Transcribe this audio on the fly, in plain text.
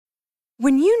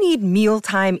When you need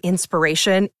mealtime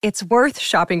inspiration, it's worth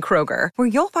shopping Kroger, where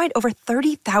you'll find over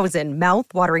 30,000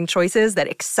 mouth-watering choices that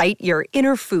excite your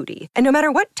inner foodie. And no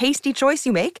matter what tasty choice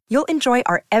you make, you'll enjoy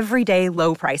our everyday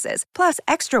low prices, plus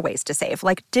extra ways to save,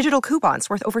 like digital coupons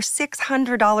worth over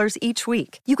 $600 each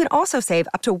week. You can also save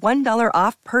up to $1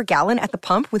 off per gallon at the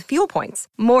pump with fuel points.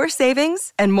 More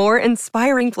savings and more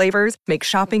inspiring flavors make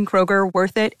shopping Kroger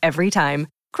worth it every time.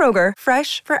 Kroger,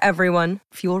 fresh for everyone.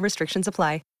 Fuel restrictions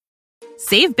apply.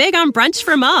 Save big on brunch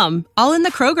for mom, all in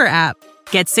the Kroger app.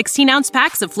 Get 16-ounce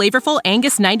packs of flavorful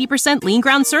Angus 90% lean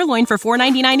ground sirloin for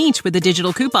 $4.99 each with a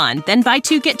digital coupon. Then buy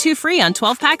 2, get 2 free on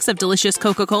 12 packs of delicious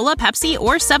Coca-Cola, Pepsi,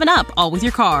 or 7-Up, all with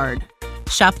your card.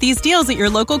 Shop these deals at your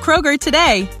local Kroger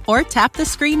today, or tap the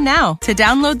screen now to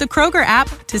download the Kroger app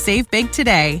to save big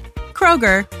today.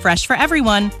 Kroger, fresh for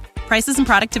everyone. Prices and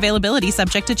product availability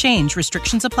subject to change.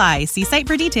 Restrictions apply. See site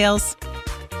for details.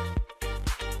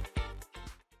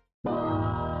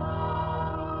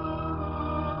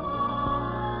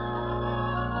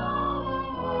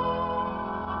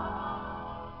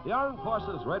 The Armed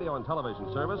Forces Radio and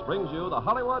Television Service brings you the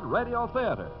Hollywood Radio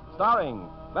Theater, starring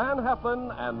Van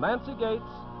Heflin and Nancy Gates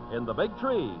in The Big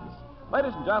Trees.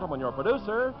 Ladies and gentlemen, your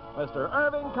producer, Mr.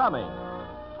 Irving Cumming.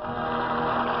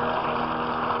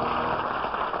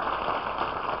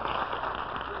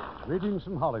 Greetings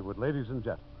from Hollywood, ladies and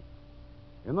gentlemen.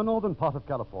 In the northern part of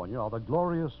California are the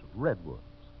glorious redwoods,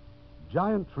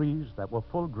 giant trees that were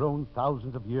full-grown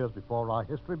thousands of years before our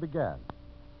history began.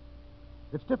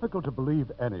 It's difficult to believe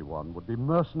anyone would be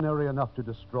mercenary enough to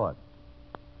destroy them.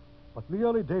 But in the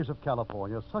early days of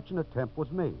California, such an attempt was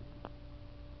made.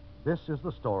 This is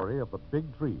the story of the Big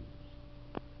Trees.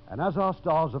 And as our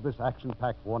stars of this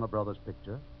action-packed Warner Brothers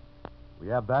picture, we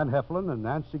have Van Heflin and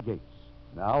Nancy Gates.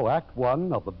 Now, Act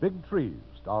One of The Big Trees,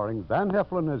 starring Van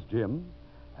Heflin as Jim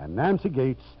and Nancy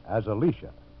Gates as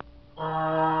Alicia.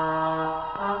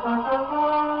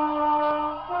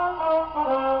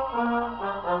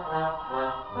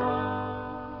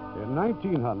 In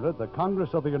 1900, the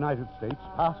Congress of the United States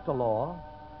passed a law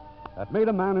that made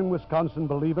a man in Wisconsin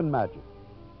believe in magic.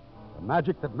 The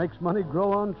magic that makes money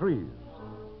grow on trees.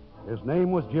 His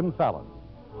name was Jim Fallon.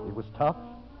 He was tough,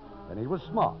 and he was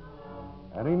smart.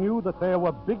 And he knew that there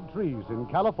were big trees in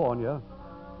California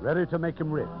ready to make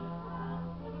him rich.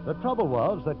 The trouble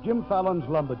was that Jim Fallon's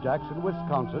lumberjacks in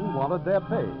Wisconsin wanted their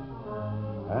pay.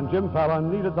 And Jim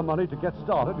Fallon needed the money to get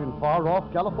started in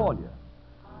far-off California,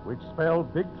 which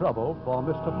spelled big trouble for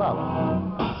Mr.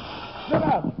 Fallon. Sit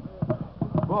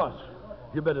up! Boss,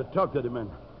 you better talk to the men.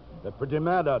 They're pretty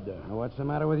mad out there. What's the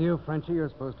matter with you, Frenchie? You're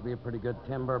supposed to be a pretty good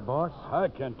timber boss. I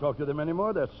can't talk to them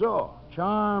anymore. They're sore.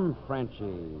 Charm,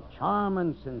 Frenchie. Charm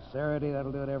and sincerity,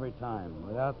 that'll do it every time.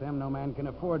 Without them, no man can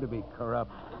afford to be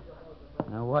corrupt.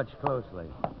 Now watch closely.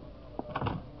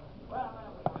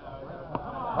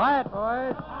 Quiet,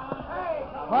 boys.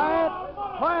 Quiet.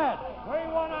 Quiet.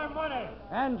 We want our money.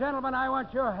 And, gentlemen, I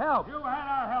want your help. You had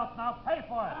our help. Now pay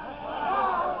for it.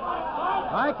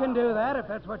 I can do that if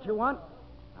that's what you want.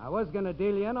 I was going to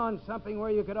deal you in on something where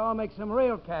you could all make some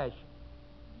real cash.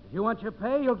 If you want your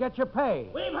pay, you'll get your pay.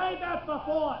 We've heard that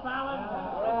before, Fallon.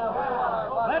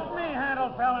 Let me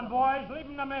handle Fallon, boys. Leave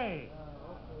him to me.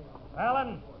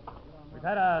 Fallon, we've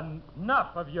had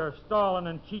enough of your stalling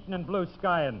and cheating and blue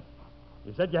skying.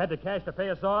 You said you had the cash to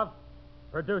pay us off?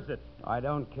 Produce it. I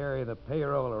don't carry the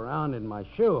payroll around in my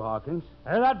shoe, Hawkins.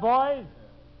 Hear that, boys?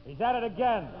 He's at it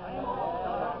again.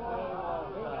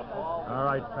 All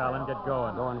right, Fallon, get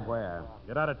going. Going where?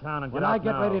 Get out of town and When get out I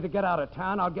get now. ready to get out of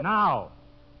town, I'll get... Now!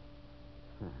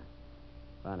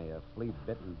 Funny, a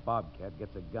flea-bitten bobcat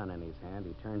gets a gun in his hand.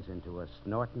 He turns into a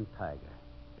snorting tiger.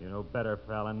 You know better,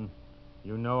 Fallon.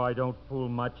 You know I don't fool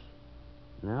much.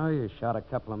 No, you shot a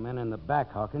couple of men in the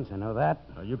back, Hawkins. I know that.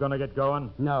 Are you going to get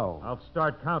going? No. I'll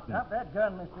start counting. Drop that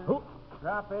gun, mister. Who?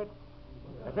 Drop it.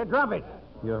 I said drop it.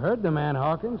 You heard the man,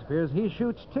 Hawkins. Fears he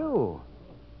shoots, too.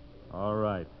 All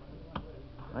right.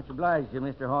 Much obliged to you,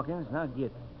 Mr. Hawkins. Now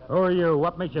get. Who are you?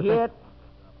 What makes you Get.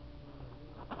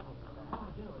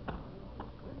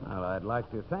 Well, I'd like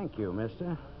to thank you,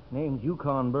 mister. Name's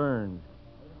Yukon Burns.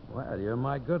 Well, you're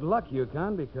my good luck,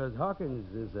 Yukon, because Hawkins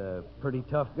is a pretty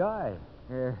tough guy.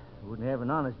 Wouldn't have an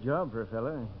honest job for a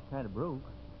fella. Kind of broke.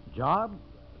 Job?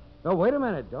 Oh, wait a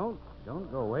minute. Don't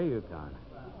go away, Yukon.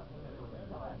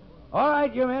 All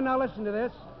right, you men, now listen to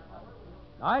this.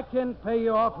 I can pay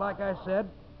you off, like I said,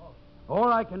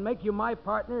 or I can make you my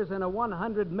partners in a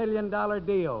 $100 million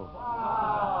deal.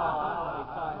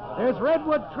 There's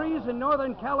redwood trees in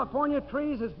Northern California,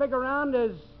 trees as big around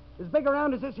as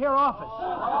this here office.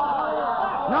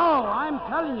 No, I'm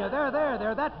telling you, they're there.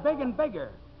 They're that big and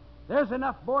bigger. There's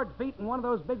enough board feet in one of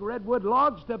those big redwood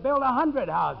logs to build 100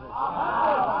 houses.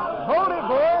 Hold it,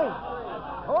 boys.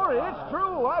 Hold it. It's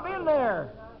true. I've been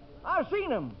there. I've seen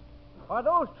them. Why,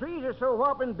 those trees are so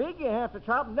whopping big you have to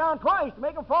chop them down twice to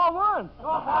make them fall once.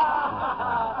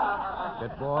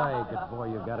 Good boy.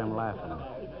 You got him laughing.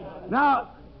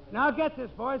 Now get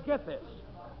this, boys, get this.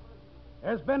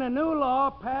 There's been a new law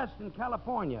passed in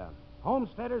California.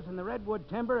 Homesteaders in the redwood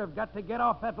timber have got to get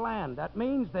off that land. That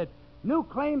means that new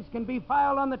claims can be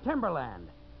filed on the timberland.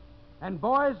 And,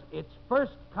 boys, it's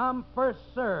first come, first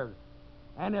served.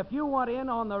 And if you want in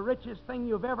on the richest thing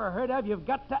you've ever heard of, you've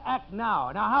got to act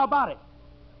now. Now, how about it?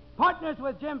 Partners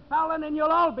with Jim Fallon, and you'll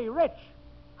all be rich.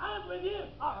 I'm with you.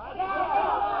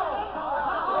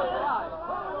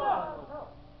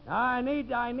 I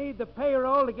need the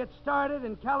payroll to get started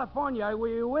in California. Were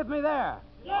you with me there?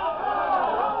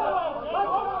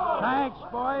 Thanks,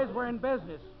 boys. We're in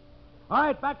business. All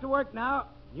right, back to work now.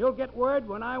 You'll get word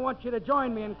when I want you to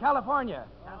join me in California.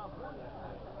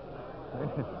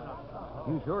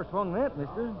 You sure swung that,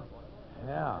 mister.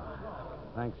 Yeah.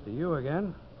 Thanks to you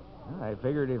again. I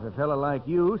figured if a fella like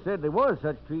you said there was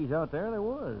such trees out there, there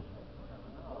was.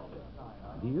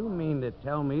 Do you mean to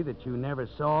tell me that you never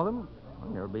saw them?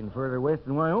 I've never been further west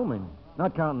than Wyoming,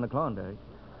 not counting the Klondike.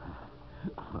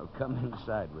 Well, come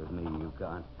inside with me,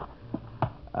 Yukon.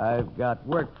 I've got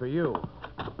work for you.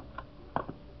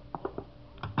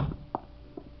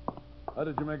 How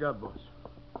did you make out, boss?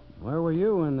 Where were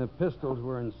you when the pistols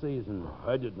were in season?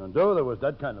 I did not know there was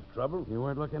that kind of trouble. You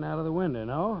weren't looking out of the window,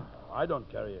 no? I don't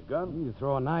carry a gun. You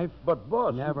throw a knife? But,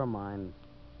 boss... Never mind.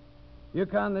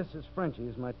 Yukon, this is Frenchie.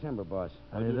 He's my timber boss.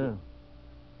 How do you do?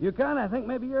 Yukon, I think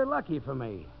maybe you're lucky for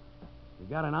me. You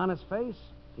got an honest face.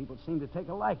 People seem to take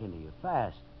a liking to you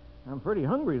fast. I'm pretty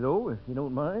hungry, though, if you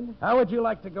don't mind. How would you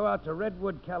like to go out to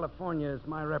Redwood, California as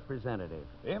my representative?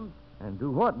 Him? And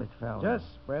do what, Mr. Fallon?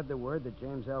 Just spread the word that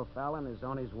James L. Fallon is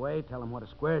on his way. Tell him what a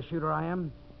square shooter I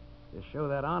am. Just show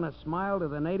that honest smile to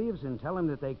the natives and tell them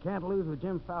that they can't lose with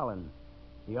Jim Fallon.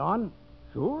 You on?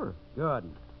 Sure. Good.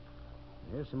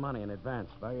 Here's some money in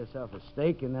advance. Buy yourself a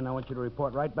steak, and then I want you to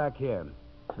report right back here.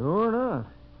 Sure enough.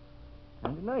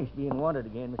 Kind of nice being wanted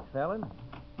again, Mr. Fallon.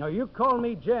 No, you call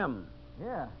me Jim.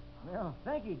 Yeah. Well,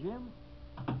 thank you, Jim.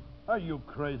 Are you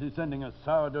crazy sending a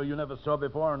sourdough you never saw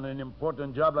before on an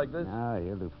important job like this? No,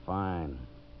 you'll do fine.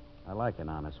 I like an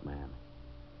honest man.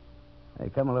 They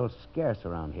come a little scarce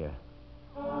around here.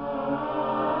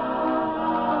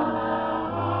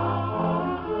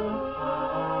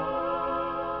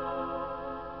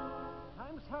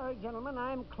 I'm sorry, gentlemen.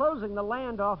 I'm closing the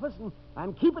land office, and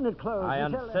I'm keeping it closed. I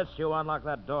insist you unlock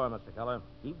that door, Mr. Keller.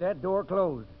 Keep that door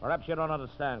closed. Perhaps you don't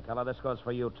understand, Keller. This goes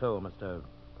for you, too, Mr.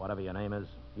 whatever your name is.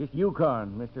 Just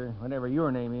Yukon, mister, whatever your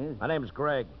name is. My name's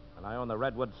Gregg, and I own the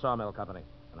Redwood Sawmill Company.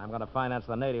 And I'm going to finance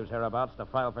the natives hereabouts to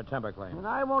file for timber claims. And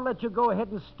I won't let you go ahead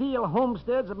and steal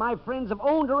homesteads that my friends have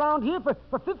owned around here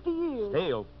for 50 years.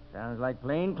 Steal? Sounds like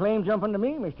plain claim jumping to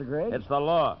me, Mr. Gregg. It's the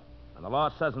law. And the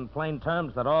law says in plain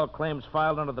terms that all claims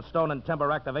filed under the Stone and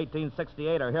Timber Act of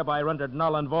 1868 are hereby rendered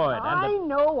null and void. I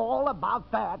know all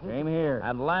about that. Same here.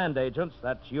 And land agents,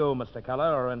 that's you, Mr. Keller,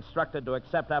 are instructed to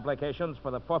accept applications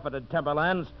for the forfeited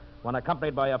timberlands when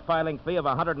accompanied by a filing fee of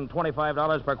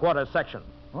 $125 per quarter section.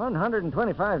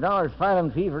 $125 filing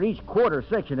fee for each quarter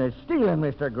section is stealing,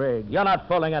 Mr. Gregg. You're not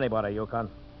fooling anybody, Yukon.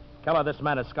 Keller, this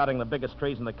man is scouting the biggest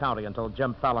trees in the county until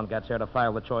Jim Fallon gets here to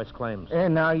file the choice claims.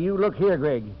 And now you look here,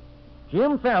 Gregg.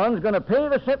 Jim Fallon's going to pay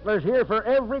the settlers here for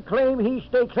every claim he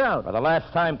stakes out. For the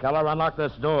last time, Keller, unlock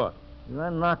this door. You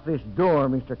unlock this door,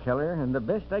 Mr. Keller, and the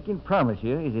best I can promise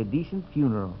you is a decent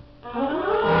funeral.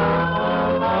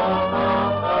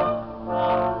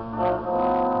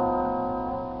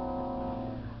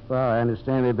 Well, I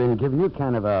understand they've been giving you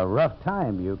kind of a rough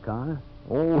time, Yukon.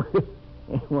 Oh,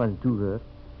 it wasn't too rough.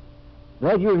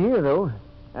 Glad you're here, though.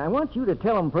 I want you to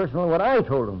tell them personally what I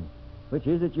told them, which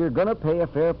is that you're going to pay a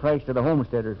fair price to the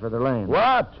homesteaders for their land.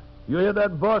 What? You hear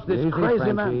that, boss? This Easy, crazy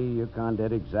Frenchie. man. Yukon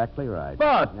did exactly right.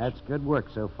 But... That's good work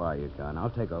so far, Yukon. I'll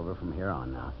take over from here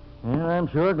on now. Well, I'm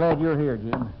sure glad you're here,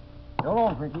 Jim. So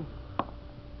long, Frenchie.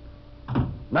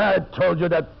 I told you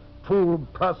that fool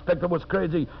prospector was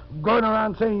crazy. Going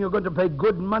around saying you're going to pay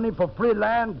good money for free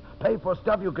land, pay for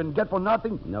stuff you can get for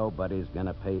nothing. Nobody's going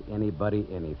to pay anybody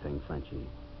anything, Frenchie.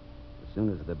 As soon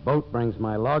as the boat brings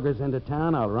my loggers into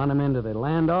town, I'll run them into the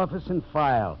land office and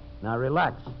file. Now,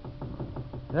 relax.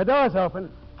 The door's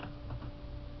open.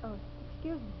 Oh,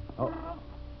 excuse me. Oh,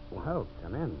 well,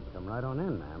 come in. Come right on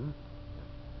in, ma'am.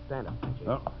 Stand up, Frenchie.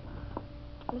 Oh.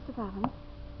 Mr. Fallon,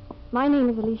 my name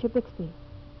is Alicia Bixby.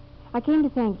 I came to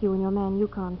thank you and your man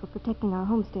Yukon for protecting our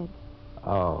homestead.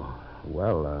 Oh,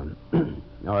 Well, all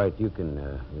right, you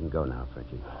can go now,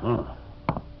 Frenchie. Oh.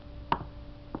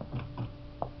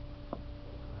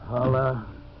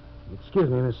 Excuse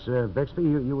me, Miss Bixby,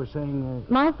 you were saying...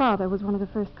 My father was one of the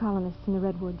first colonists in the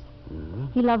Redwoods. Mm-hmm.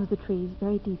 He loves the trees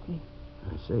very deeply.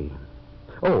 I see.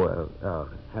 Oh,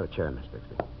 have a chair, Miss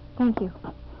Bixby. Thank you.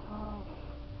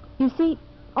 You see,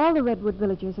 all the Redwood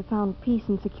villagers have found peace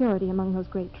and security among those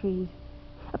great trees.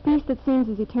 A peace that seems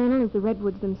as eternal as the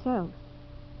Redwoods themselves.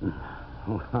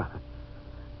 Well,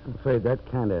 I'm afraid that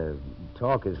kind of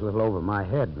talk is a little over my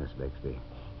head, Miss Bixby.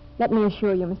 Let me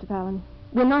assure you, Mr. Fallon,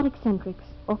 we're not eccentrics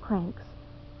or cranks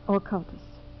or cultists.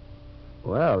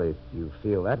 Well, if you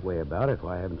feel that way about it,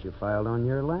 why haven't you filed on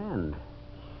your land?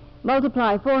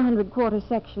 Multiply 400 quarter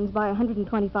sections by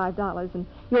 $125, and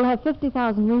you'll have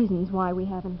 50,000 reasons why we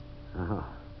haven't. Oh,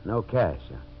 no cash,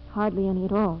 huh? Hardly any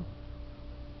at all.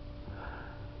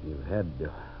 You had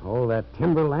all that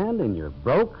timberland and you're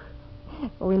broke?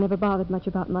 Well, we never bothered much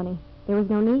about money. There was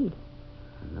no need.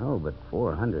 No, but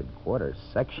 400 quarter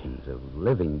sections of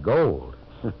living gold.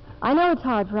 I know it's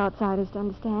hard for outsiders to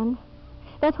understand.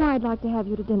 That's why I'd like to have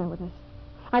you to dinner with us.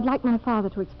 I'd like my father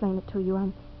to explain it to you.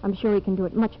 I'm sure he can do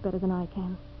it much better than I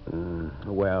can.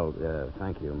 Well,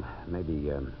 thank you.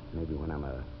 Maybe when I'm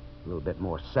a little bit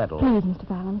more settled. Please, Mr.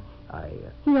 Fallon. I...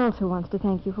 He also wants to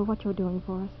thank you for what you're doing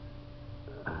for us.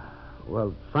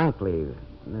 Well, frankly,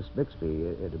 Miss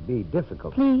Bixby, it'd be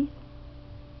difficult. Please?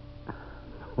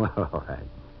 Well, all right.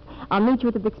 I'll meet you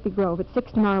at the Bixby Grove at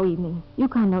 6 tomorrow evening.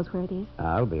 Yukon knows where it is.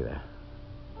 I'll be there.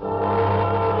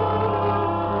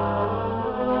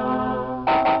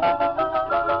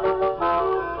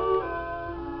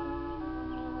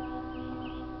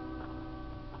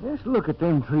 Just look at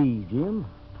them trees, Jim.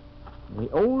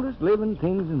 The oldest living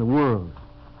things in the world.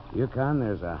 Yukon,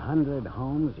 there's 100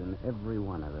 homes in every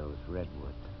one of those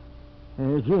redwoods.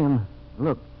 Jim,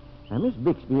 look. Now, Miss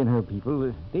Bixby and her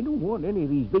people, they don't want any of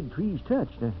these big trees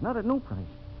touched. Not at no price.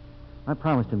 I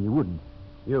promised them you wouldn't.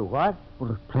 You what? Well,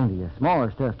 there's plenty of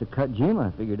smaller stuff to cut, Jim.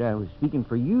 I figured I was speaking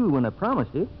for you when I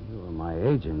promised it. You were my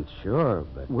agent, sure,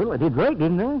 but... Well, I did right,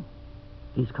 didn't I?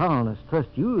 These colonists trust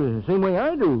you the same way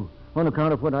I do, on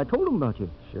account of what I told them about you.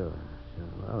 Sure.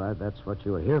 Well, that's what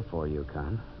you were here for,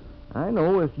 Yukon. I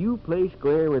know if you play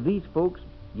square with these folks,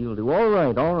 you'll do all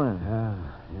right.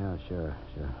 Yeah, sure.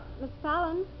 Miss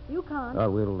Fallon, Yukon. Oh,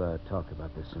 we'll talk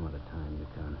about this some other time,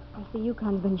 Yukon. I see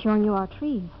Yukon's been showing you our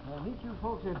trees. Meet you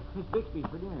folks at Miss Bixby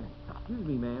for dinner. Excuse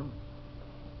me, ma'am.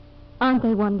 Aren't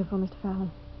they wonderful, Mr.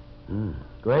 Fallon?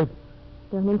 Great.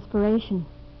 They're an inspiration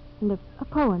and a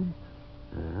poem.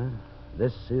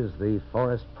 This is the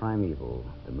forest primeval,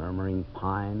 the murmuring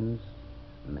pines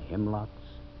and the hemlocks.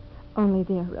 Only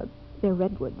they're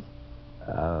redwoods.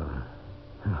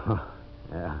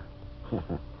 Yeah.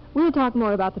 We'll talk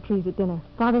more about the trees at dinner.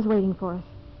 Father's waiting for us.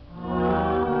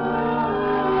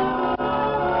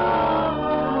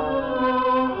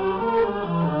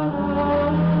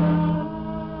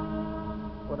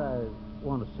 What I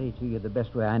want to say to you the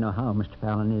best way I know how, Mr.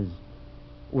 Fallon, is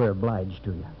we're obliged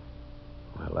to you.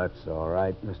 Well, that's all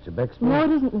right, Mr. Bixby. No,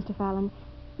 it isn't, Mr. Fallon.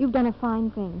 You've done a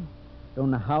fine thing.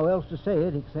 Don't know how else to say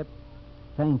it except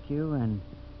thank you and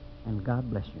God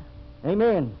bless you.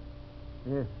 Amen.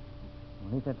 Yeah.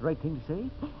 Well, ain't that the right thing to say?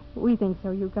 We think so,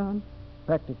 Yukon.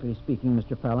 Practically speaking,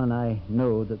 Mr. Fallon, I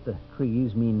know that the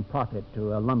trees mean profit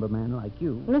to a lumberman like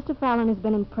you. Mr. Fallon has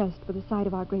been impressed with the sight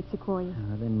of our great sequoias.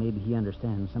 Then maybe he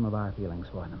understands some of our feelings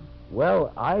for them.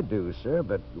 Well, I do, sir,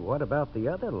 but what about the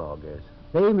other loggers?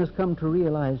 They must come to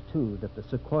realize, too, that the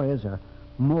sequoias are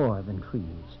more than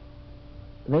trees.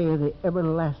 They are the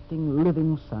everlasting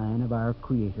living sign of our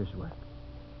Creator's work.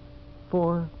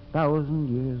 4,000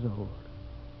 years old.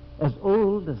 As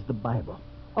old as the Bible.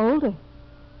 Older?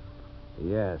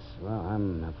 Yes, well,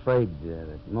 I'm afraid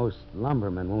that most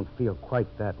lumbermen won't feel quite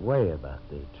that way about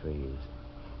the trees.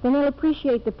 Then they'll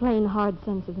appreciate the plain, hard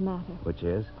sense of the matter. Which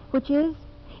is?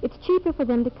 It's cheaper for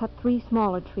them to cut 3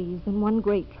 smaller trees than 1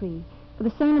 great tree for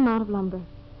the same amount of lumber.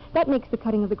 That makes the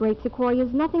cutting of the great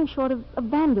sequoias nothing short of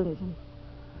vandalism.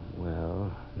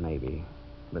 Well, maybe.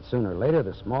 But sooner or later,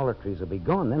 the smaller trees will be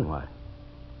gone. Then what?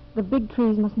 The big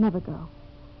trees must never go.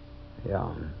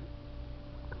 Yeah.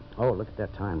 Oh, look at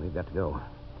that time. We've got to go.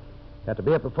 Got to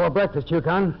be up before breakfast,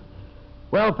 Yukon.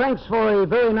 Well, thanks for a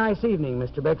very nice evening,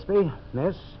 Mr. Bixby.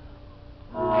 Miss?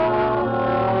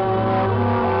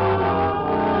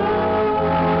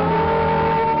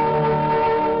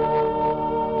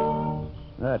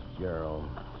 That girl.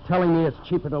 Telling me it's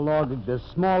cheaper to log the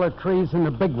smaller trees than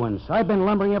the big ones. I've been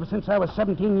lumbering ever since I was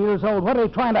 17 years old. What are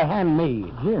they trying to hand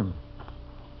me? Jim.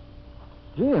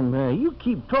 Jim, you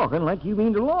keep talking like you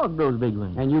mean to log those big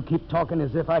ones. And you keep talking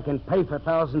as if I can pay for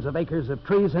thousands of acres of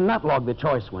trees and not log the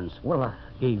choice ones. Well, I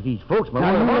gave these folks my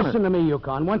Now, word of honor. listen to me,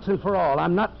 Yukon, once and for all.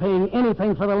 I'm not paying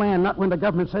anything for the land, not when the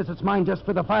government says it's mine just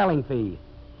for the filing fee.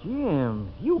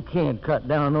 Jim, you can't cut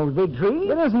down those big trees.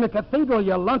 It isn't a cathedral,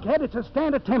 you lunkhead. It's a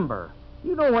stand of timber.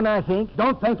 You know what I think.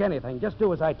 Don't think anything. Just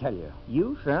do as I tell you.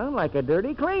 You sound like a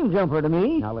dirty claim jumper to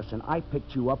me. Now, listen, I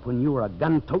picked you up when you were a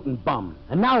gun-toting bum.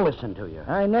 And now listen to you.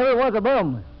 I never was a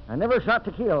bum. I never shot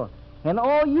to kill. And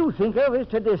all you think of is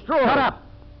to destroy. Shut up!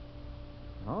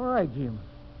 All right, Jim.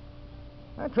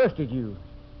 I trusted you.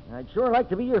 I'd sure like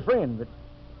to be your friend, but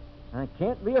I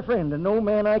can't be a friend to no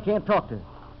man I can't talk to.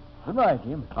 Goodbye,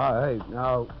 Jim. Oh, hey,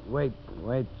 now, wait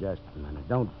just a minute.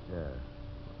 Don't,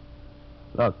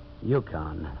 Look,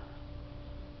 Yukon,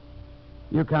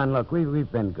 look,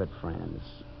 we've been good friends.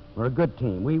 We're a good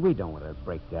team. We don't want to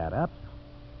break that up.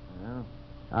 Well,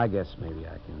 I guess maybe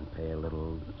I can pay a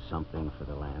little something for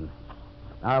the land.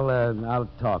 I'll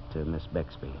talk to Miss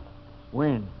Bixby.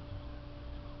 when?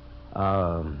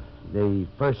 The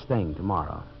first thing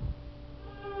tomorrow.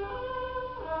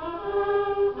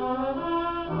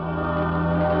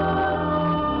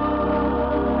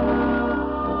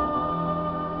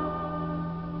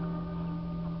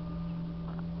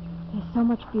 There's so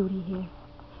much beauty here.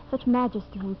 Such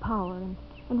majesty and power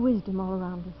and wisdom all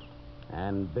around us.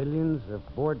 And billions of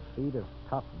board feet of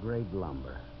top-grade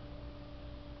lumber.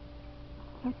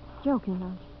 You're joking,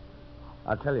 aren't you?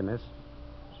 I'll tell you, miss.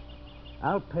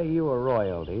 I'll pay you a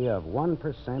royalty of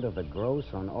 1% of the gross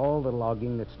on all the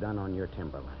logging that's done on your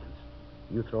timberlands.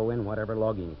 You throw in whatever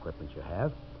logging equipment you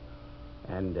have,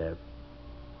 and,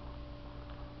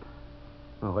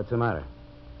 Oh, what's the matter?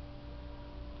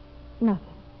 Nothing.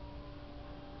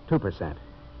 2%.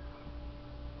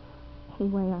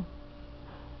 Anyway,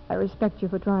 I respect you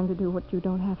for trying to do what you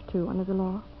don't have to under the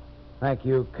law. Thank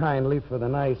you kindly for the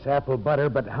nice apple butter,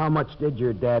 but how much did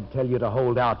your dad tell you to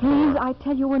hold out for? Please, I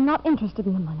tell you, we're not interested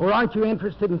in the money. Or aren't you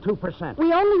interested in 2%?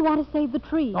 We only want to save the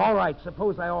trees. All right,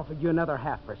 suppose I offered you another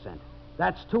 0.5%.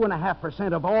 That's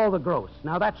 2.5% of all the gross.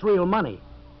 Now, that's real money.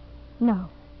 No.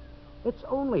 It's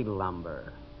only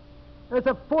lumber. There's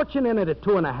a fortune in it at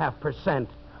 2.5%.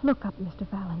 Look up, Mr.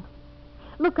 Fallon.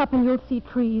 Look up and you'll see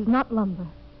trees, not lumber.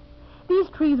 These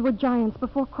trees were giants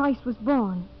before Christ was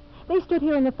born. They stood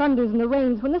here in the thunders and the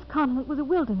rains when this continent was a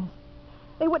wilderness.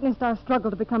 They witnessed our struggle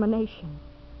to become a nation.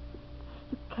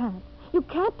 You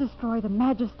can't destroy the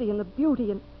majesty and the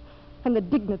beauty and the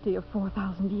dignity of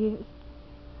 4,000 years.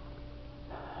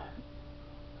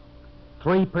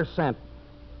 3%.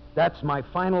 That's my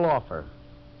final offer.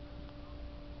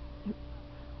 You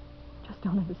just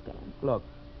don't understand. Look,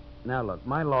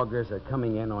 my loggers are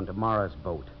coming in on tomorrow's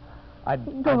boat.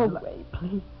 Go away,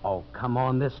 please. Oh, come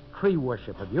on. This tree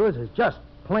worship of yours is just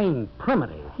plain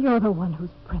primitive. You're the one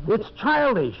who's primitive. It's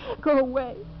childish. Go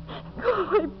away. Go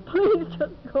away, please.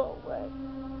 Just go away.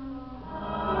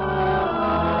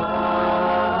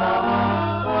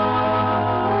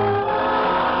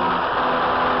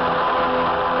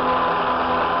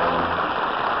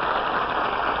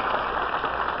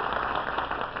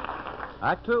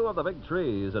 Act 2 of The Big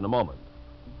Trees in a moment.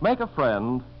 Make a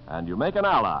friend, and you make an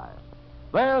ally.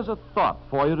 There's a thought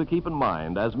for you to keep in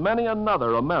mind, as many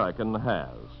another American has.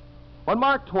 When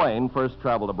Mark Twain first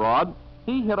traveled abroad,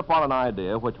 he hit upon an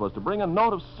idea which was to bring a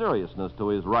note of seriousness to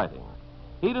his writing.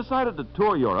 He decided to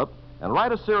tour Europe and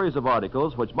write a series of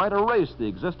articles which might erase the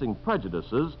existing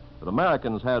prejudices that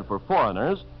Americans had for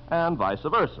foreigners and vice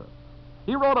versa.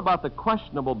 He wrote about the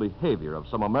questionable behavior of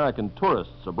some American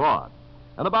tourists abroad,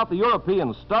 and about the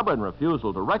European stubborn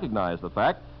refusal to recognize the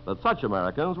fact that such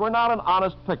Americans were not an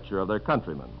honest picture of their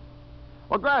countrymen.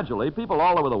 Well, gradually, people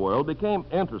all over the world became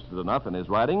interested enough in his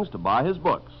writings to buy his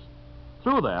books.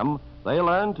 Through them, they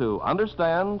learned to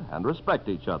understand and respect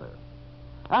each other.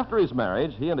 After his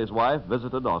marriage, he and his wife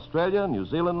visited Australia, New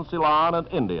Zealand, Ceylon, and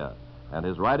India, and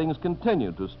his writings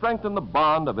continued to strengthen the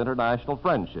bond of international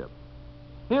friendship.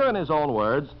 Here, in his own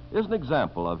words, is an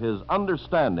example of his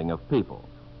understanding of people.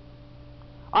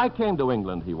 I came to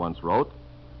England, he once wrote,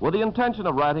 with the intention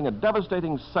of writing a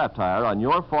devastating satire on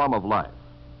your form of life.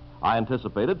 I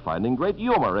anticipated finding great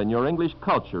humor in your English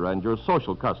culture and your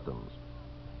social customs.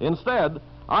 Instead,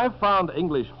 I found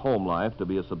English home life to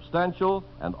be a substantial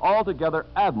and altogether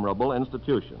admirable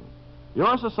institution.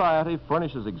 Your society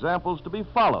furnishes examples to be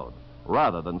followed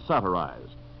rather than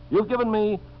satirized. You've given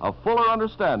me a fuller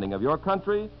understanding of your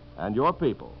country and your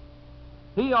people.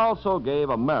 He also gave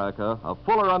America a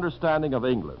fuller understanding of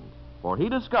England, for he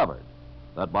discovered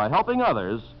that by helping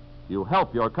others, you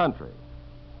help your country.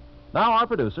 Now, our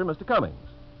producer, Mr. Cummings.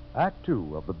 Act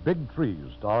 2 of The Big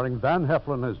Trees, starring Van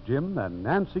Heflin as Jim and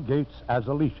Nancy Gates as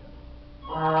Alicia.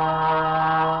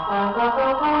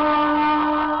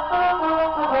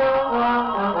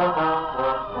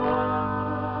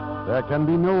 There can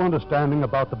be no understanding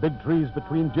about the big trees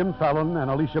between Jim Fallon and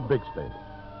Alicia Bixby.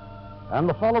 And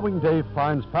the following day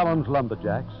finds Fallon's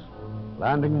lumberjacks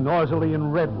landing noisily in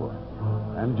Redwood,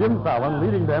 and Jim Fallon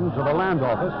leading them to the land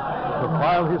office to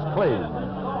file his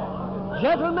claim.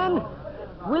 Gentlemen,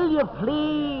 will you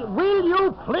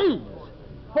please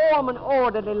form an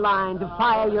orderly line to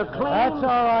file your claim? That's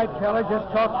all right, Keller.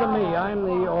 Just talk to me. I'm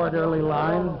the orderly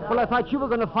line. Well, I thought you were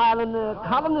going to file in the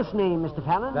columnist's name, Mr.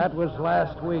 Fallon. That was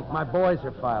last week. My boys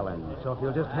are filing. So if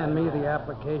you'll just hand me the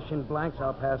application blanks,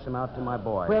 I'll pass them out to my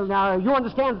boys. Well, now, you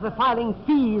understand that the filing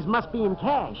fees must be in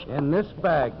cash. In this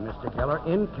bag, Mr. Keller,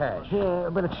 in cash.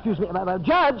 But excuse me,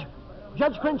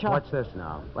 Judge Crenshaw. What's this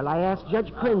now? Well, I asked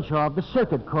Judge Crenshaw of the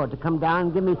circuit court to come down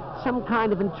and give me some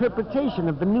kind of interpretation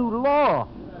of the new law.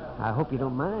 I hope you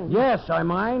don't mind. Yes, I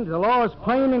mind. The law is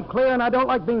plain and clear, and I don't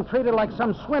like being treated like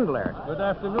some swindler. Good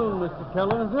afternoon, Mr.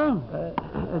 Keller.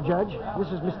 Judge, this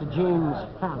is Mr. James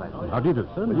Fallon. How do you do,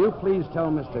 sir? Will you please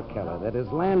tell Mr. Keller that as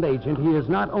land agent, he is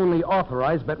not only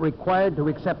authorized, but required to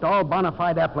accept all bona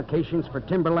fide applications for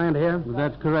timberland here?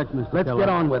 That's correct, Mr. Let's Keller. get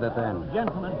on with it, then.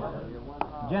 Gentlemen.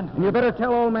 And you better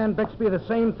tell old man Bixby the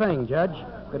same thing, Judge.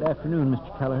 Good afternoon,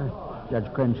 Mr. Keller,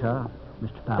 Judge Crenshaw,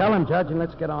 Mr. Fallon. Tell him, Judge, and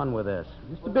let's get on with this.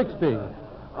 Mr. Bixby,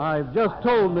 I've just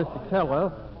told Mr.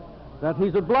 Keller that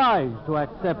he's obliged to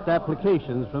accept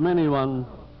applications from anyone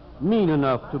mean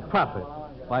enough to profit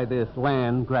by this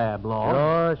land grab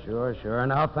law. Sure.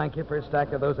 And I'll thank you for a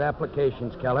stack of those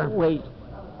applications, Keller. Wait.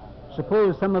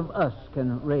 Suppose some of us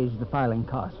can raise the filing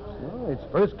costs. Well, it's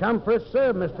first come, first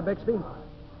served, Mr. Bixby.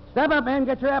 Step up, man.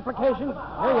 Get your application. Here you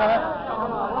are.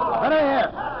 Right over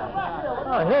here.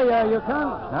 Oh, here you are,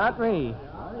 Yukon. Not me.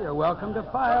 Well, you're welcome to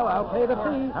file. I'll pay the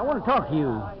fee. I want to talk to you.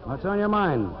 What's on your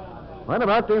mind? What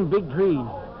about them big trees?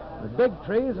 The big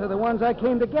trees are the ones I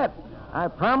came to get. I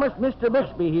promised Mr.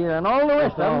 Bixby here and all the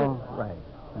rest of them. All right.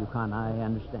 Yukon, I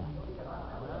understand.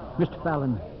 Mr.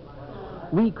 Fallon,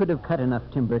 we could have cut enough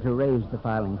timber to raise the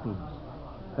filing fees.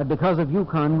 But because of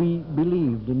Yukon, we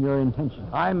believed in your intention.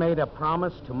 I made a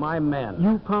promise to my men.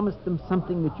 You promised them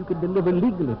something that you could deliver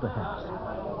legally, perhaps,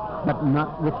 but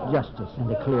not with justice and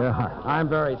a clear heart. I'm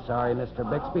very sorry, Mr.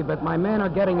 Bixby, but my men are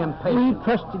getting impatient. We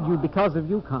trusted you because of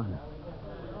Yukon,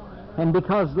 and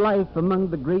because life among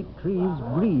the great trees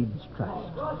breeds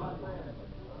trust.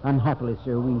 Unhappily,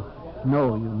 sir, we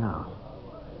know you now,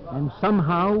 and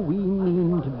somehow we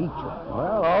mean to beat you.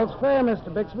 Well, all's fair,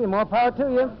 Mr. Bixby. More power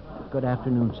to you. Good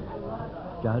afternoon, sir.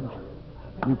 Judge,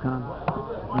 Yukon.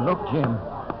 Look, Jim,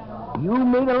 you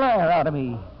made a liar out of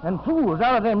me and fools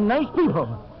out of them nice people.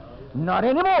 Not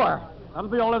anymore. That'll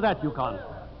be all of that, Yukon.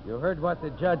 You heard what the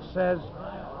judge says.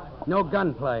 No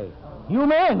gunplay. You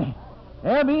men,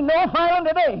 there'll be no filing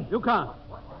today. Yukon,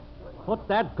 put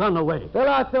that gun away. Fill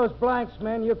out those blanks,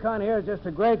 men. Yukon here is just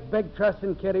a great big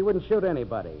trusting kid. He wouldn't shoot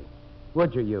anybody.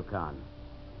 Would you, Yukon?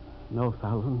 No,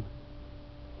 Fallon,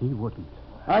 he wouldn't.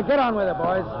 All right, get on with it,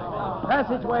 boys.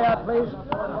 Passageway out, please.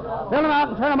 Fill them out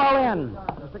and turn them all in.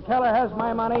 Mr. Keller has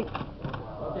my money.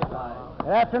 Good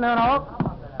afternoon, all.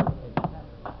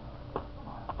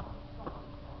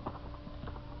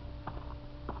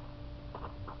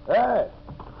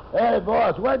 Hey,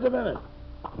 boss, wait a minute.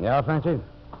 Yeah, Frenchy?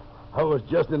 I was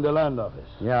just in the land office.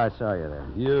 Yeah, I saw you there.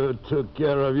 You took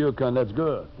care of Yukon. That's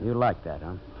good. You like that,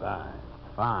 huh?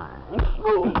 Fine.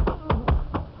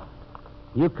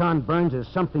 Yukon Burns is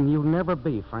something you'll never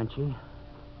be, Frenchy.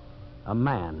 A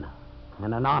man,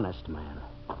 and an honest man.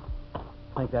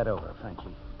 Think that over,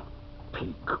 Frenchy.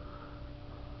 Peak.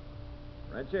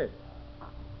 Frenchie.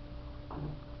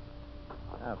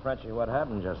 Frenchie, what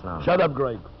happened just now? Shut up,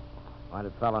 Greg. Why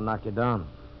did fella knock you down?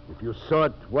 If you saw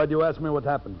it, why'd you ask me what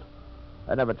happened?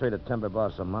 I never treat a timber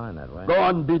boss of mine that way. Go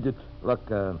on, beat it. Look,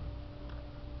 how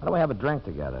do we have a drink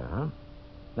together, huh?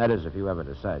 That is, if you ever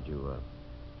decide you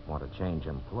want to change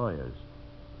employers.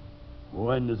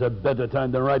 When is a better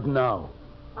time than right now?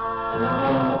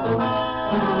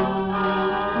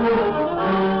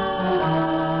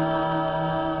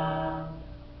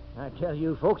 I tell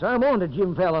you, folks, I'm on to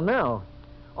Jim Fallon now.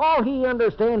 All he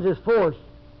understands is force.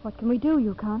 What can we do,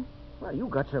 Yukon? Well, you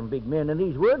got some big men in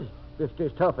these woods. Just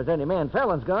as tough as any man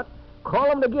Fallon's got. Call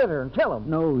them together and tell them.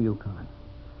 No, Yukon.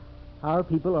 Our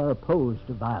people are opposed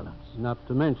to violence. Not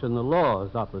to mention the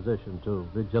law's opposition to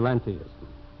vigilantism.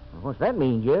 What's that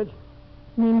mean, Judge?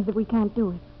 Means that we can't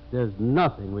do it. There's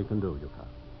nothing we can do, Yukon.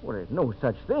 Well, there's no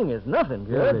such thing as nothing,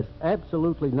 Judge. There is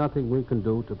absolutely nothing we can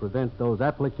do to prevent those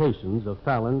applications of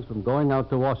Fallon's from going out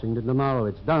to Washington tomorrow.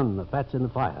 It's done. The fat's in the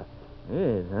fire.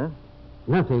 Yes, huh?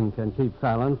 Nothing can keep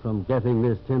Fallon from getting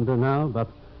this timber now but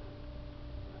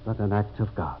an act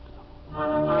of God.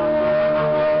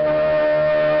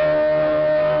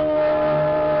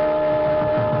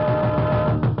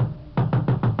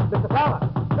 Mr. Fallon!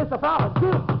 Mr. Fallon,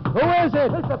 Jim! Who is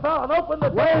it? Mr. Fallon, open the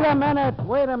door!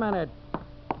 Wait a minute.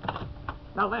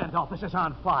 The land office is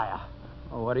on fire.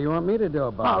 Oh, what do you want me to do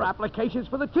about Our it? applications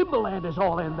for the timberland is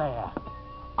all in there.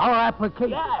 Our application?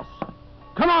 Yes.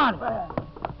 Come on!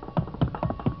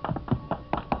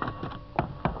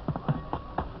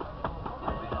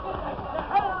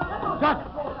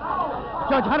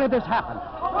 Judge, how did this happen?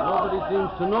 Nobody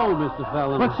seems to know, Mr.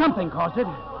 Fallon. But something caused it.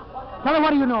 Tell her,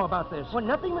 what do you know about this? Well,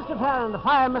 nothing, Mr. Fallon. The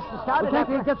fire must have started Can't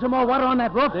you get some more water on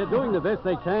that roof? They're doing the best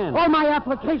they can. All my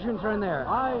applications are in there.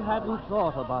 I hadn't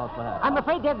thought about that. I'm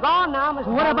afraid they're gone now, Mr.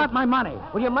 What Fallon. about my money?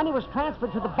 Well, your money was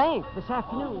transferred to the bank this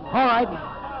afternoon. All right.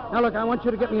 Now, look, I want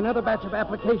you to get me another batch of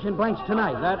application blanks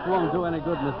tonight. That won't do any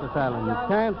good, Mr. Fallon. You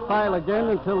can't file again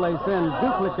until they send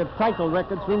duplicate title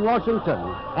records from Washington.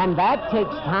 And that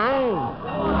takes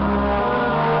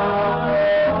time.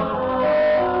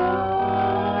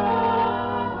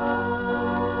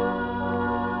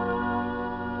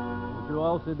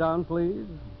 All sit down, please.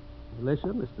 Alicia,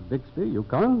 Mr. Bixby,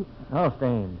 Yukon. I'll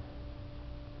stand.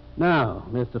 Now,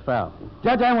 Mr. Fallon.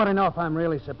 Judge, I want to know if I'm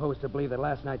really supposed to believe that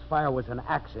last night's fire was an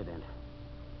accident.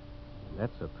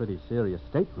 That's a pretty serious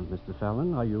statement, Mr.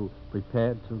 Fallon. Are you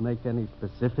prepared to make any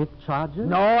specific charges?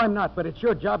 No, I'm not, but it's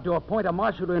your job to appoint a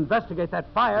marshal to investigate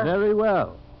that fire. Very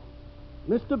well.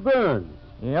 Mr. Burns.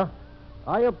 Yeah?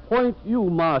 I appoint you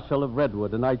Marshal of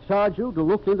Redwood, and I charge you to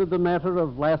look into the matter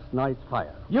of last night's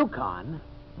fire. Yukon?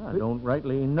 I don't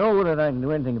rightly know that I can do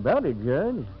anything about it,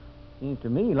 Judge. Seems to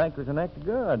me like it was an act of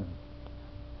God.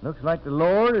 Looks like the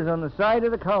Lord is on the side of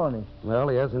the colonists. Well,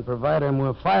 he hasn't provided them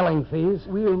with filing fees.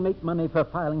 We'll make money for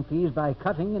filing fees by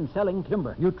cutting and selling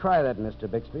timber. You try that, Mr.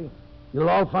 Bixby. You'll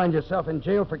all find yourself in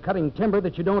jail for cutting timber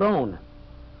that you don't own.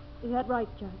 Is that right,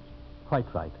 Judge? Quite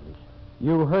right, Alicia.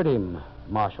 You heard him,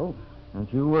 Marshal.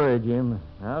 Don't you worry, Jim.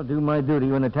 I'll do my duty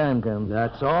when the time comes.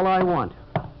 That's all I want.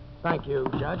 Thank you,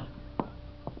 Judge.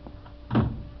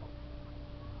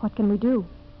 What can we do?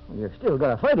 You've still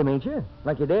got to fight him, ain't you?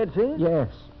 Like your dad said? Yes.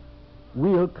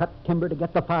 We'll cut timber to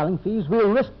get the filing fees. We'll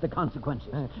risk the consequences.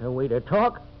 That's a way to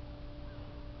talk.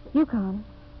 Yukon,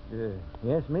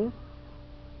 Yes, miss?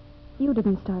 you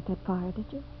didn't start that fire, did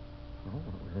you? Oh,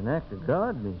 it was an act of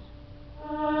God, miss.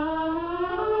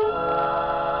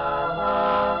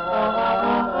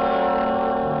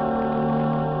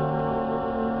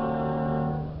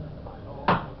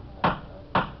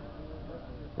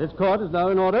 This court is now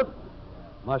in order.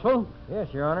 Marshal? Yes,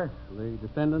 Your Honor. The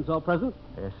defendants all present?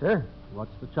 Yes, sir.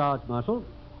 What's the charge, Marshal?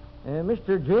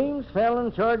 Mr. James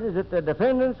Fallon charges that the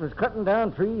defendants was cutting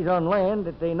down trees on land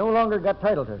that they no longer got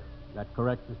title to. Is that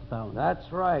correct, Mr. Fallon?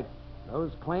 That's right.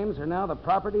 Those claims are now the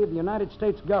property of the United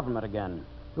States government again.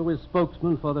 Who is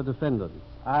spokesman for the defendants?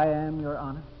 I am, Your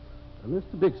Honor.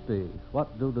 Mr. Bixby,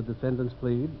 what do the defendants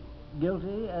plead?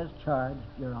 Guilty as charged,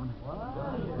 Your Honor.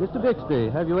 Mr. Bixby,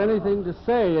 have you anything to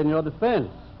say in your defense?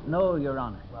 No, Your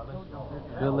Honor.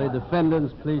 Will the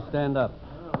defendants please stand up?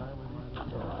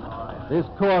 This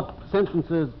court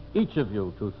sentences each of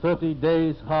you to 30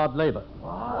 days hard labor.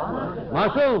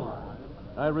 Marshal,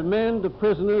 I remand the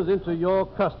prisoners into your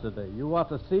custody. You are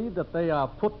to see that they are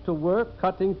put to work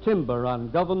cutting timber on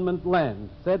government land.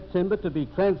 Said timber to be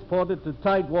transported to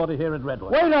Tidewater here at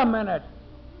Redwood. Wait a minute.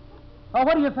 Oh,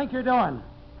 what do you think you're doing?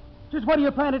 Just what do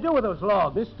you plan to do with those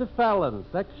logs? Mr. Fallon,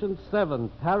 Section 7,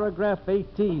 Paragraph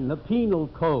 18, the Penal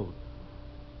Code.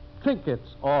 Trinkets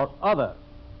or other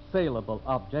saleable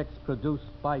objects produced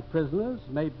by prisoners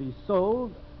may be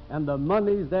sold and the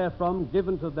monies therefrom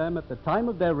given to them at the time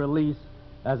of their release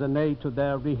as an aid to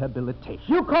their rehabilitation.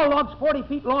 You call logs 40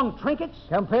 feet long trinkets?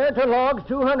 Compared to logs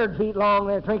 200 feet long,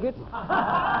 they're trinkets.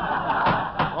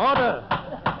 Order!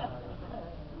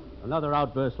 Another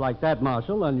outburst like that,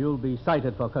 Marshal, and you'll be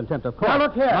cited for contempt of court. Now,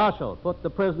 look here. Marshal, put the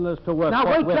prisoners to work. Now,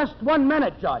 wait forthwith. just 1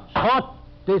 minute, Judge. Court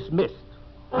dismissed.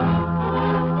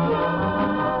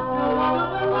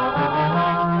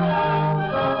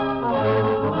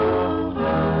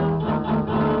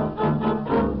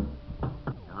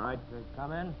 All right,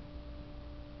 come in.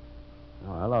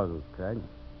 Oh, hello, Craig.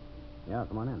 Yeah,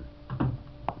 come on in.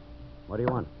 What do you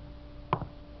want?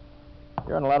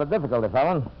 You're in a lot of difficulty,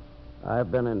 Fallon.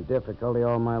 I've been in difficulty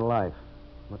all my life.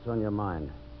 What's on your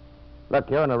mind? Look,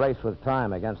 you're in a race with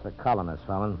time against the colonists,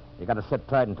 Fallon. You got to sit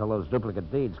tight until those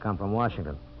duplicate deeds come from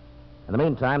Washington. In the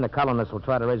meantime, the colonists will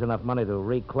try to raise enough money to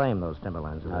reclaim those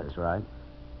timberlands. That's right.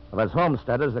 If as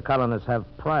homesteaders, the colonists have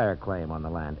prior claim on the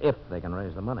land, if they can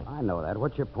raise the money. I know that.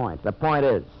 What's your point? The point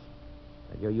is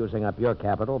that you're using up your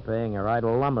capital paying your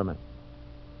idle lumbermen.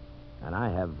 And I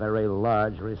have very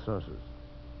large resources.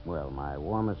 Well, my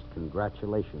warmest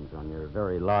congratulations on your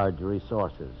very large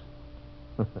resources.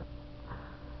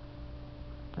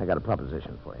 I got a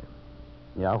proposition for you.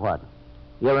 Yeah, what?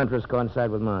 Your interests coincide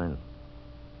with mine.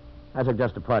 I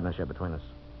suggest a partnership between us.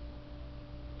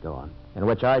 Go on. In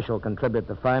which I shall contribute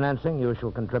the financing, you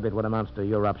shall contribute what amounts to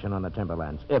your option on the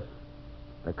timberlands, if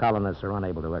the colonists are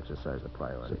unable to exercise the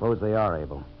priority. Suppose they are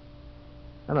able.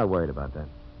 I'm not worried about that.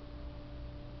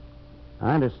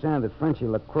 I understand that Frenchy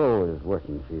LaCroix is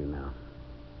working for you now.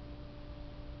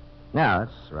 Yeah,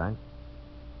 that's right.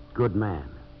 Good man.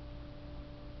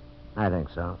 I think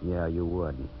so. Yeah, you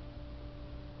would.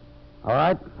 All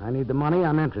right, I need the money.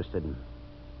 I'm interested.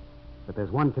 But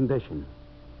there's one condition.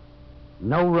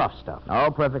 No rough stuff. All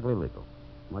perfectly legal.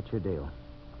 What's your deal?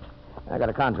 I got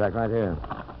a contract right here.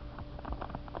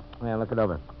 Yeah, look it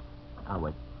over. I'll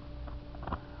wait.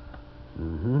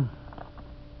 Mm-hmm.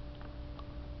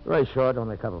 Very short,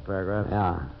 only a couple of paragraphs.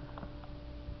 Yeah.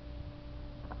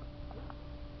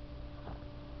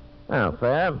 Well,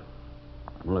 fair.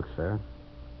 Looks fair.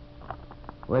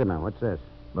 Wait a minute, what's this?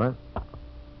 What?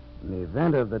 In the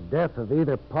event of the death of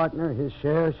either partner, his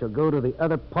share shall go to the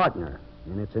other partner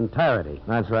in its entirety.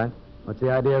 That's right. What's the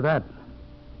idea of that?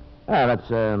 That's,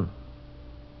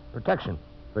 protection.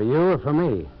 For you or for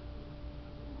me?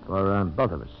 For,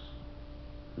 both of us.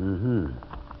 Mm-hmm.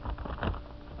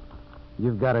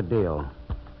 You've got a deal.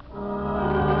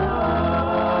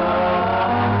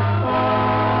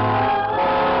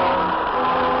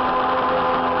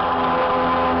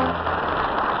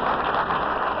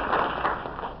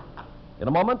 In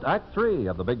a moment, Act 3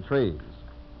 of The Big Trees.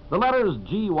 The letters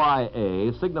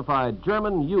GYA signify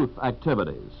German Youth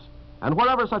Activities. And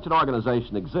wherever such an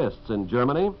organization exists in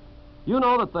Germany, you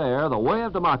know that there the way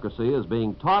of democracy is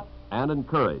being taught and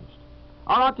encouraged.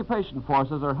 Our occupation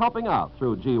forces are helping out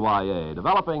through GYA,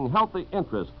 developing healthy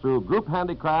interest through group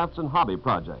handicrafts and hobby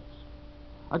projects.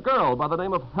 A girl by the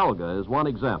name of Helga is one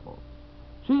example.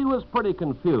 She was pretty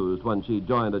confused when she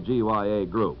joined a GYA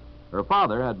group. Her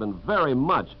father had been very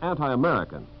much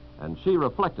anti-American, and she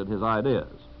reflected his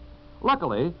ideas.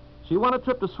 Luckily, she won a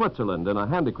trip to Switzerland in a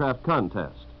handicraft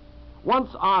contest.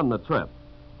 Once on the trip,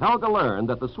 Helga learned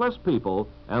that the Swiss people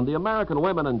and the American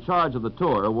women in charge of the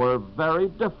tour were very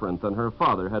different than her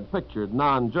father had pictured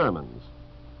non-Germans.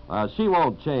 She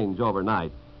won't change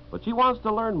overnight, but she wants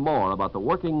to learn more about the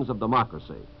workings of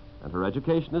democracy, and her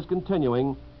education is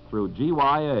continuing through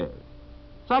GYA.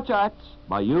 Such acts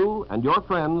by you and your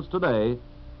friends today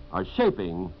are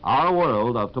shaping our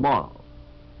world of tomorrow.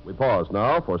 We pause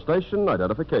now for station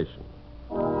identification.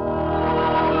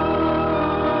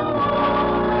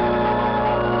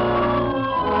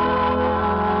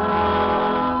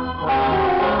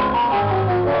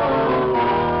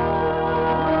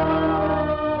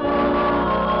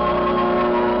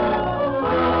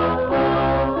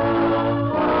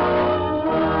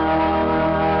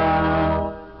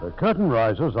 Curtain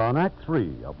rises on Act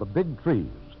 3 of The Big Trees,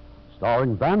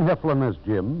 starring Van Heflin as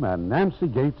Jim and Nancy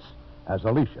Gates as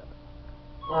Alicia.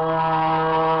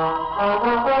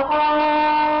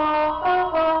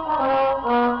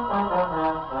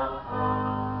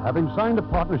 Having signed a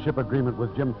partnership agreement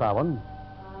with Jim Fallon,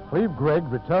 Cleve Gregg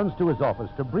returns to his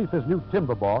office to brief his new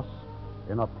timber boss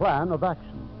in a plan of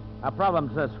action. Our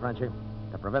problem's this, Frenchy.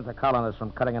 To prevent the colonists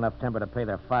from cutting enough timber to pay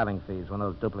their filing fees when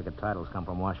those duplicate titles come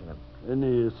from Washington.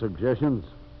 Any suggestions?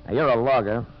 Now, you're a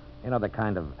logger. You know the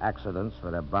kind of accidents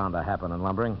that are bound to happen in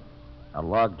lumbering. A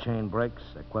log chain breaks,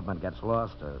 equipment gets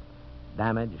lost, or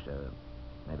damaged, or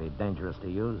maybe dangerous to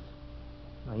use.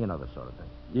 Well, you know the sort of thing.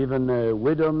 Even a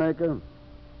widowmaker?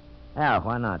 Yeah,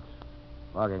 why not?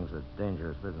 Logging's a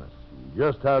dangerous business.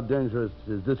 Just how dangerous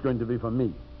is this going to be for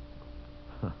me?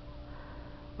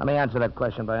 Let me answer that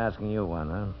question by asking you one,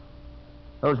 huh?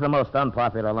 Who's the most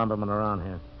unpopular lumberman around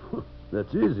here?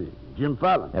 That's easy. Jim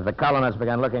Fallon. If the colonists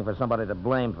began looking for somebody to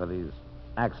blame for these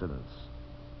accidents,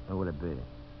 who would it be?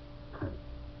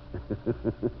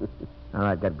 All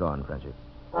right, get going, Frenchy.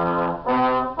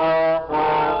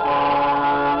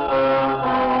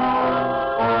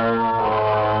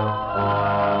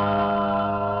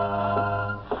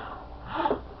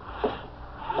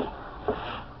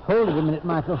 Hold it a minute,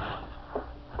 Michael.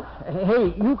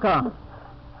 Hey, Yukon.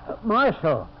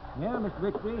 Marshal. Yeah, Mr.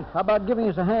 Bixby. How about giving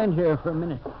us a hand here for a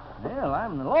minute? Well,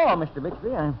 I'm the law, Mr.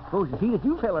 Bixby. I'm supposed to see that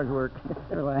you fellers work.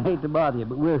 Well, I hate to bother you,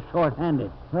 but we're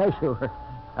short-handed. Why, sure.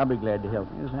 I'll be glad to help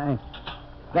you. Thanks.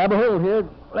 Grab a hold here.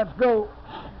 Let's go.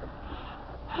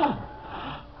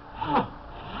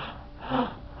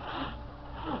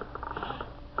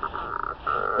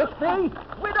 Bixby!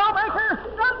 Widowmaker!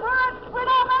 Jump for it!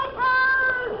 Widowmaker!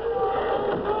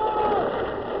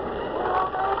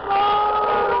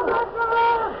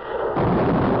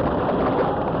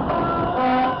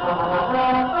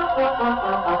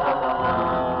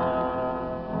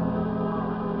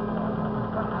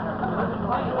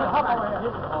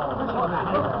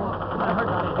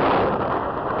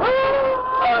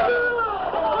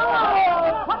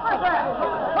 What was that?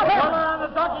 Come on, the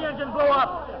donkey engine blew up.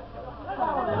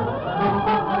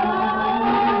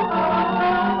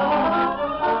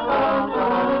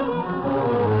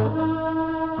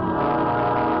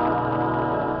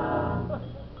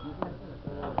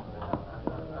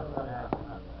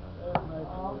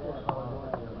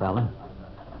 Fallon?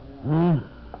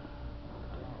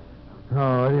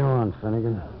 Oh, what do you want,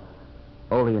 Finnegan?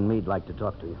 Ole and me'd like to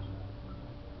talk to you.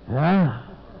 Yeah?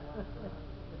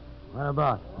 What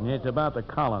about? It's about the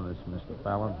colonists, Mr.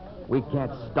 Fallon. We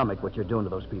can't stomach what you're doing to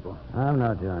those people. I'm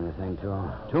not doing anything to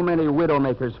them. Too many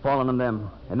widowmakers falling on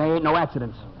them, and they ain't no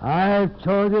accidents. I've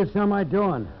told you some I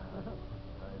doing.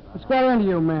 What's got into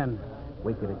you men?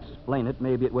 We could explain it.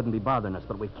 Maybe it wouldn't be bothering us,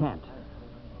 but we can't.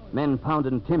 Men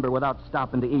pounding timber without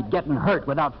stopping to eat, getting hurt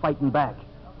without fighting back,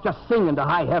 just singing to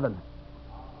high heaven.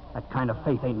 That kind of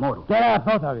faith ain't mortal. Get out,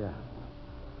 both of you.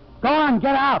 Go on,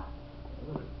 get out.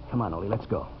 Come on, Ole, let's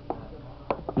go.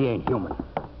 He ain't human.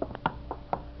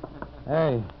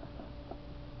 Hey.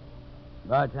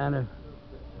 Bartender.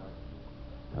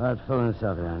 About filling this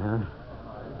up here, huh?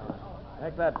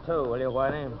 Take that too, will you,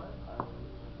 Whitey?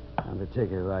 I'm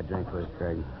particular who I drink with,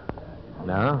 Craig.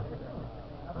 No?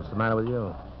 What's the matter with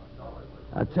you?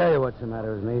 I'll tell you what's the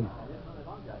matter with me.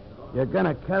 You're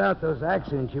gonna cut out those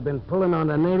accidents you've been pulling on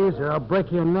the natives, or I'll break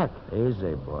your neck.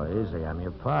 Easy, boy, easy. I'm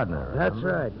your partner. That's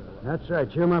right. That's right.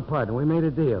 You're my partner. We made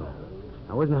a deal.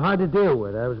 I wasn't hard to deal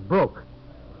with. I was broke.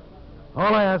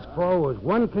 All I asked for was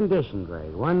one condition,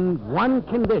 Greg. One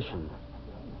condition.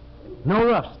 No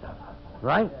rough stuff.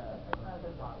 Right?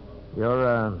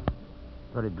 You're,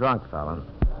 pretty drunk, Fallon.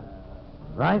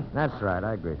 Right? That's right.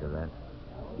 I agree to that.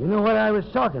 You know what I was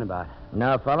talking about.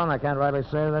 No, Fallon, I can't rightly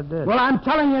say that I did. Well, I'm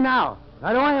telling you now.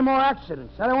 I don't want any more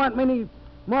accidents. I don't want many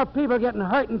more people getting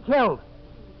hurt and killed.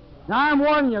 Now, I'm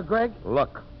warning you, Greg.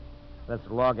 Look, this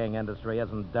logging industry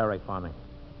isn't dairy farming.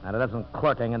 And it isn't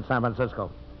clerking in San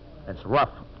Francisco. It's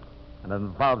rough, and it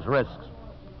involves risks.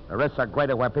 The risks are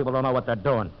greater where people don't know what they're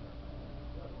doing.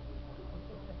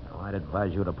 Now, I'd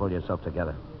advise you to pull yourself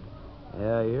together.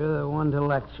 Yeah, you're the one to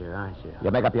lecture, aren't you?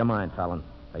 You make up your mind, Fallon.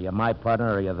 Are you my partner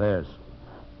or are you theirs?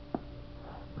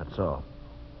 That's all.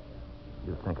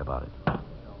 You think about it.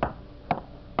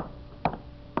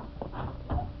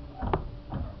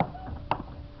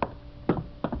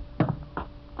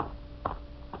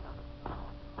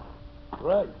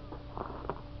 Right.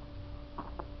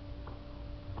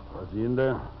 Was he in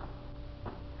there?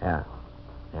 Yeah.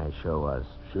 Yeah, he sure was.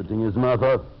 Shooting his mouth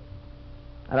off?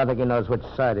 I don't think he knows which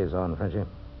side he's on, Frenchie.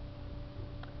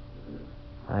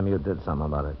 Time you did something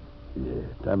about it. Yeah,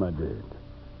 time I did.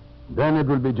 Then it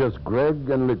will be just Greg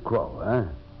and LeCroix, eh?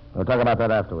 We'll talk about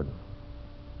that afterward.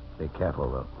 Be careful,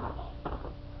 though.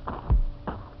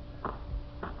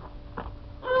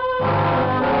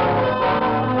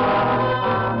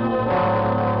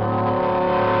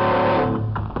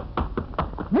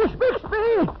 Miss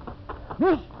Bixby!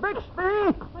 Miss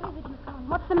Bixby! What is it, Yukon?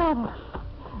 What's the matter?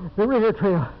 The river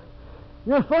trail.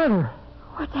 Your father.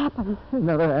 What's happened?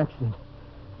 Another accident.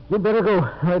 You'd better go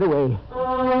right away.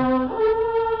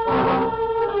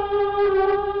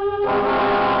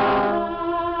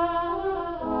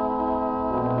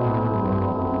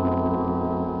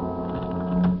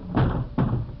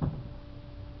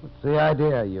 What's the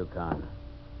idea, Yukon?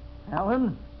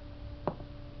 Alan?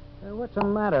 What's the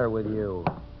matter with you?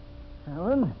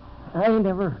 Alan, I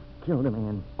never killed a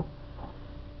man.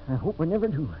 I hope I never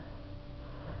do.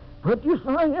 But if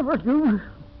I ever do,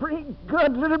 pray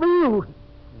God, let it be you.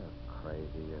 You're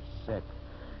crazy. You're sick.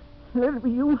 Let it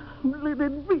be you. Let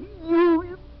it be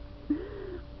you.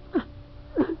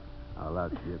 Oh,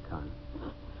 look, Yukon.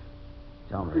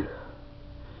 Tell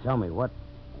me, what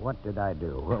did I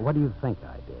do? What do you think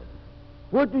I did?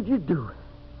 What did you do?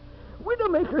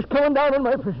 Widowmakers coming down on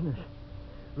my prisoners.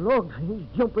 Log trains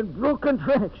jumping broken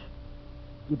tracks.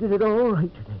 You did it all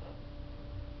right today.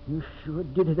 You sure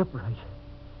did it upright.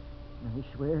 And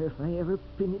I swear if I ever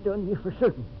pin it on you for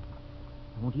certain,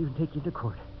 I won't even take you to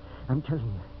court. I'm telling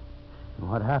you.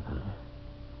 What happened?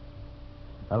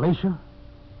 Alicia?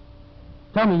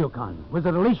 Tell me, Yukon. Was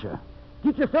it Alicia?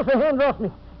 Get your filthy hands off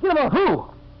me. Get 'em off. Who?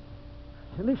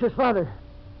 Alicia's father.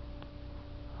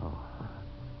 Oh,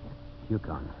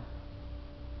 Yukon.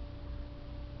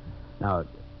 Now,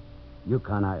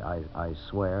 Yukon, I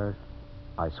swear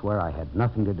I had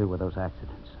nothing to do with those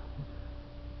accidents.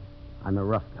 I'm a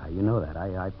rough guy, you know that.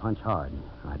 I punch hard.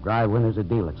 I drive when there's a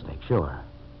deal at stake, sure.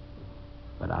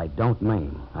 But I don't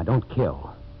maim. I don't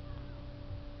kill.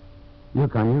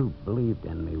 Yukon, you believed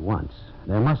in me once.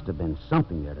 There must have been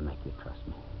something there to make you trust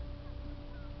me.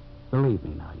 Believe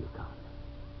me now, Yukon.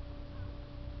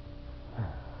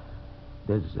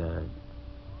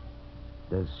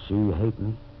 Does she hate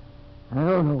me? I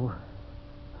don't know.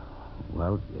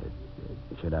 Well,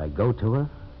 should I go to her?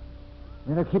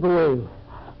 Better keep away.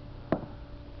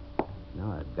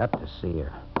 No, I've got to see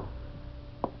her.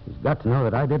 She's got to know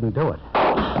that I didn't do it.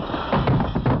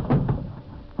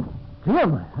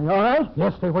 Jim, are you all right?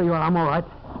 Yes, stay where you are. I'm all right.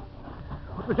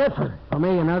 What was that for? For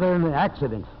me, another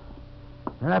accident.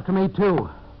 They're after me, too.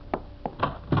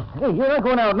 Hey, you're not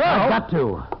going out now. I've got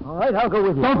to. All right, I'll go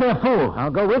with you. Don't be a fool.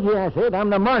 I'll go with you, I said. I'm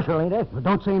the marshal, ain't I? Well,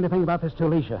 don't say anything about this to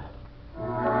Alicia.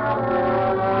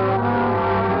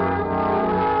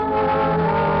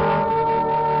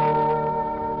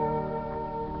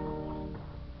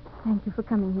 Thank you for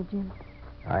coming here, Jim.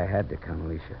 I had to come,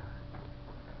 Alicia.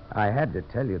 I had to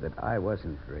tell you that I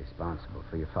wasn't responsible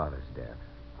for your father's death.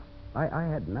 I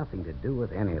had nothing to do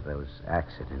with any of those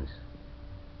accidents.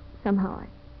 Somehow,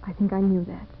 I think I knew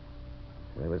that.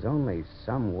 There was only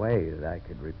some way that I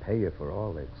could repay you for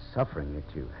all the suffering that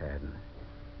you've had.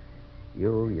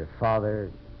 You, your father,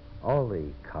 all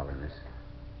the colonists.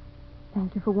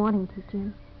 Thank you for wanting to,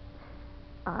 Jim.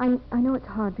 I know it's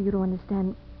hard for you to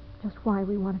understand just why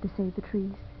we wanted to save the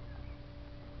trees.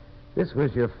 This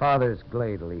was your father's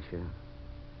glade, Alicia.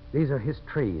 These are his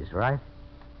trees, right?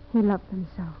 He loved them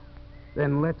so.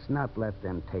 Then let's not let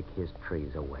them take his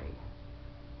trees away.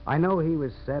 I know he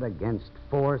was set against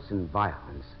force and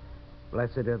violence.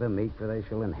 Blessed are the meek, for they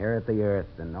shall inherit the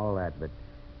earth and all that. But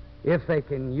if they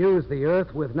can use the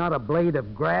earth with not a blade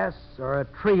of grass or a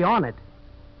tree on it...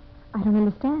 I don't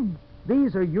understand.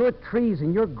 These are your trees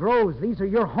and your groves. These are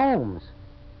your homes.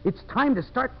 It's time to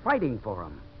start fighting for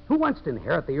them. Who wants to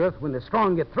inherit the earth when the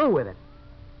strong get through with it?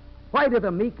 Why do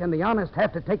the meek and the honest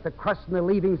have to take the crust and the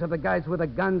leavings of the guys with the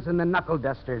guns and the knuckle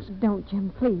dusters? Don't,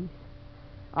 Jim, please.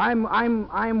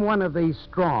 I'm one of the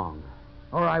strong.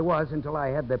 Or I was until I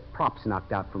had the props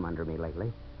knocked out from under me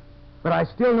lately. But I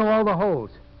still know all the holes.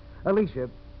 Alicia,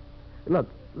 look,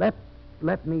 let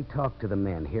me talk to the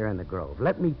men here in the grove.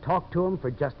 Let me talk to them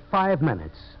for just 5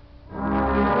 minutes.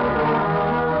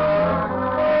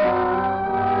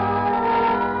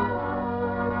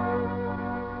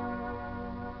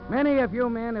 Many of you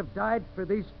men have died for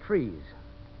these trees.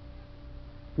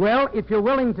 Well, if you're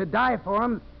willing to die for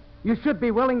them, you should be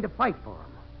willing to fight for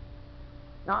them.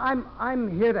 Now,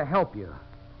 I'm here to help you.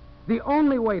 The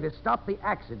only way to stop the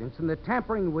accidents and the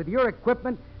tampering with your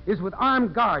equipment is with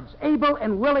armed guards, able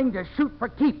and willing to shoot for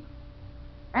keep.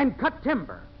 And cut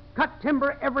timber. Cut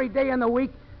timber every day in the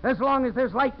week, as long as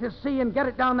there's light to see, and get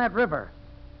it down that river.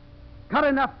 Cut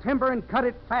enough timber and cut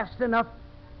it fast enough,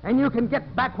 and you can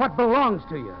get back what belongs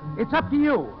to you. It's up to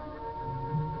you.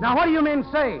 Now, what do you men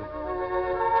say?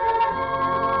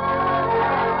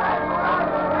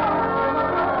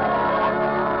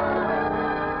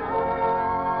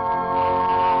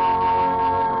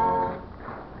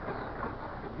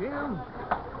 Jim?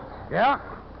 Yeah?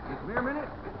 Just me a minute?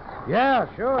 Yeah,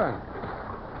 sure.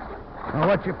 Now,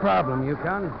 what's your problem,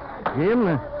 Yukon? Jim,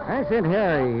 I sent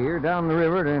Harry here down the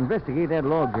river to investigate that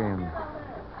log jam.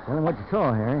 Tell him what you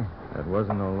saw, Harry. That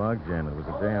wasn't no log jam. It was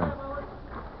a dam.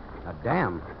 A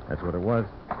dam? That's what it was.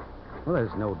 Well,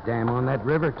 there's no dam on that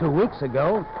river 2 weeks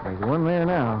ago. There's one there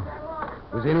now.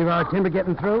 Was any of our timber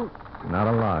getting through? Not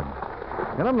a log.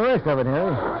 Tell him the rest of it,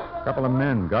 Harry. A couple of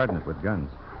men guarding it with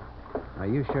guns. Are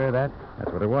you sure of that?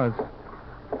 That's what it was.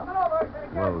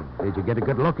 Well, did you get a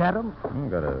good look at them?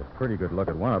 Got a pretty good look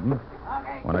at one of them.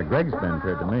 One of Greg's men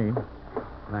appeared to me.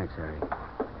 Thanks, Harry.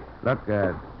 Look,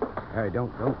 Harry,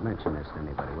 don't mention this to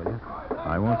anybody, will you?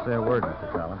 I won't say a word,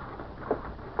 Mr. Fallon.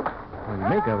 What do you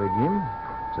make of it, Jim?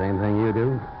 Same thing you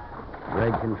do.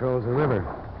 Greg controls the river.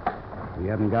 We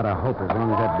haven't got a hope as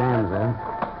long as that dam's there.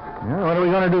 Yeah, what are we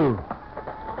going to do?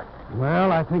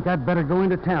 Well, I think I'd better go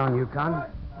into town, Yukon.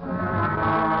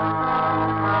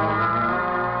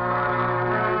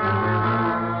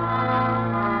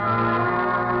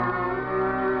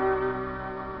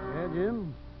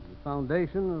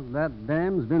 Foundation of that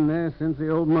dam's been there since the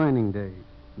old mining days.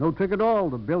 No trick at all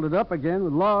to build it up again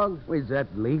with logs. Is that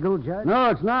legal, Judge? No,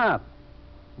 it's not.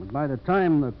 But by the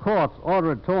time the courts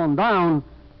order it torn down,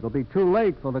 it'll be too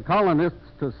late for the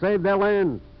colonists to save their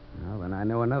land. Well, then I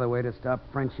know another way to stop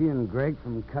Frenchie and Greg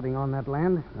from cutting on that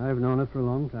land. I've known it for a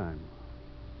long time.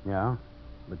 Yeah?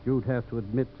 But you'd have to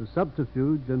admit to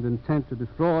subterfuge and intent to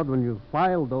defraud when you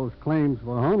filed those claims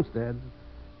for homesteads,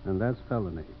 and that's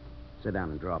felony. Sit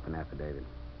down and draw up an affidavit.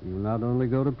 You'll not only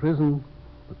go to prison,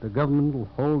 but the government will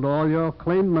hold all your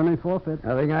claim money forfeit.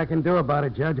 Nothing I can do about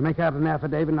it, Judge. Make out an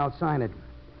affidavit and I'll sign it.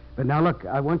 But now, look,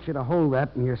 I want you to hold that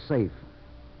in your safe.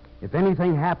 If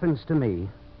anything happens to me,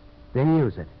 then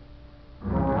use it.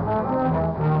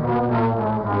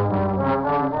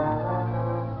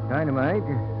 Dynamite,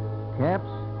 caps,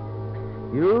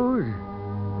 fuse,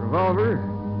 revolvers,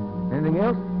 anything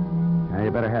else? Now,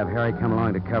 you better have Harry come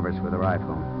along to covers with a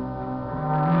rifle.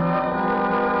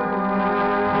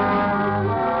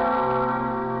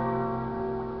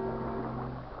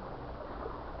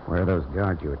 Where are those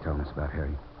guards you were telling us about,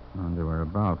 Harry? Oh, they were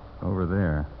about over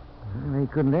there. They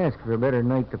couldn't ask for a better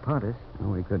night to punt us. No,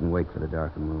 we couldn't wait for the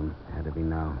dark moon. It had to be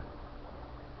now.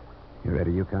 You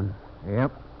ready, Yukon?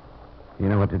 Yep. You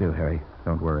know what to do, Harry.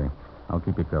 Don't worry. I'll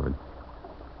keep you covered.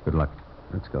 Good luck.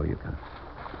 Let's go, Yukon.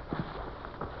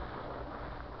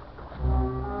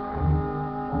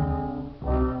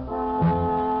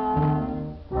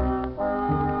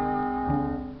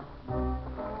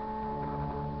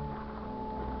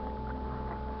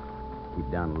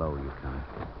 Keep down low, Yukon.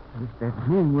 Wish that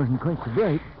moon wasn't quite so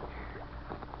bright.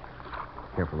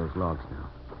 Careful those logs now.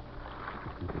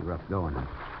 It'll be rough going.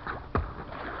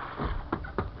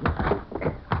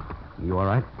 You all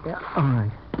right? Yeah, all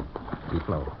right. Keep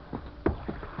low.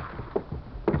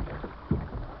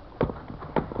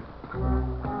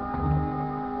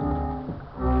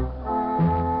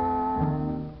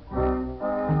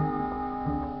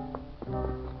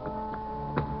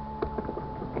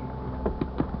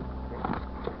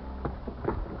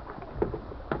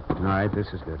 All right, this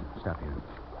is good. Stop here.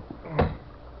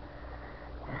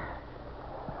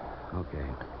 Okay.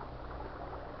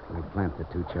 We plant the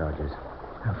two charges.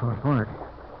 How far apart?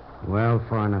 Well,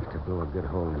 far enough to blow a good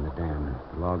hole in the dam.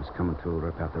 The logs coming through will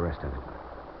rip out the rest of it.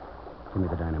 Give me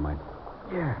the dynamite.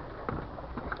 Yeah.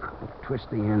 We'll twist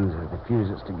the ends of the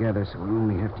fuses together so we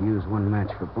only have to use one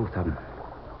match for both of them.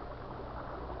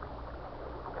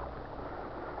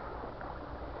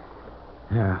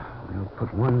 Yeah, we'll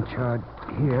put one charge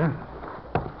here.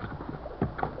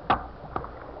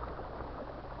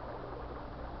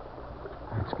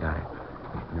 That's got it.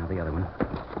 Now the other one.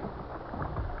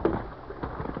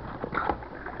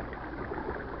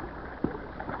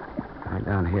 Right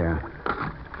down here.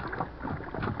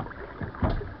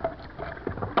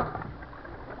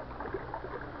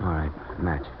 All right,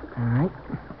 match. All right.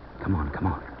 Come on, come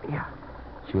on. Yeah.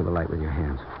 Shield the light with your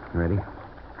hands. Ready?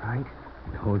 All right.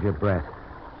 And hold your breath.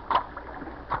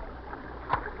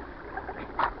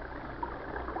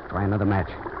 Try another match.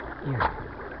 Yeah.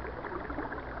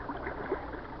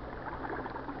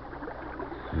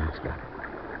 That's got it.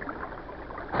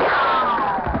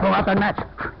 Throw out that match.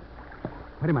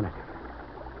 Wait a minute.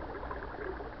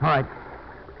 All right.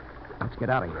 Let's get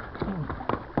out of here.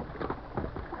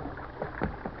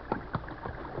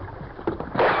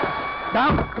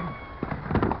 Down!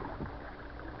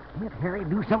 Can't Harry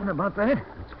do something about that?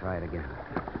 Let's try it again.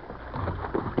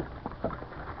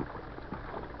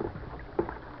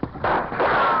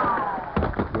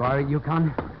 You all right,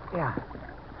 Yukon? Yeah.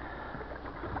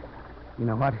 You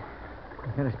know what?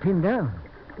 They got us pinned down.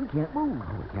 We can't move.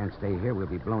 Oh, we can't stay here. We'll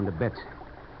be blown to bits.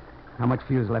 How much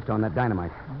fuse left on that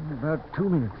dynamite? About 2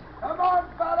 minutes. Come on,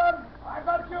 Fallon. I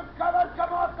got you covered.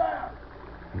 Come on there.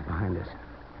 He's behind us.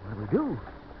 What do we do?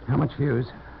 How much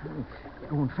fuse? It's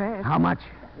going fast. How much?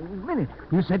 A minute.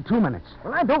 You said 2 minutes.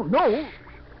 Well, I don't know.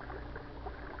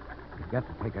 We've got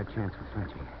to take our chance with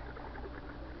Frenchie.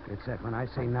 It's that when I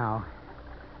say now,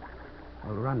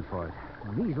 we'll run for it.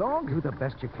 On these logs? Do the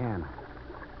best you can.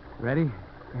 Ready?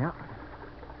 Yeah.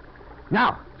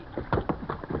 Now!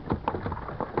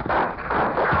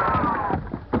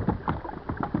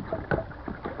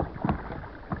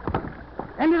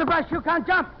 Into the brush, you can't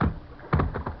jump!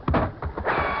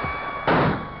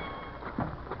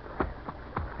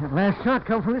 That last shot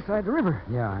come from this side of the river.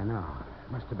 Yeah, I know.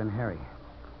 Must have been Harry.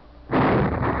 We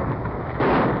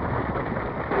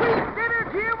did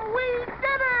it, Jim. We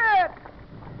did it.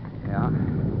 Yeah?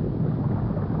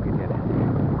 We did it.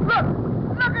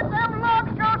 Look at them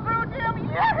logs go through, Jim.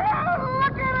 Yeah,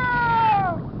 look at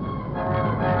them.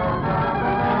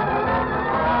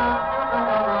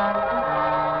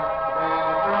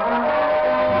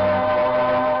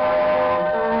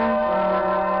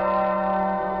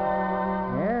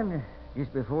 And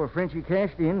just before Frenchie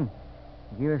cashed in,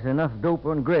 he gave us enough dope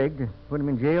on Greg to put him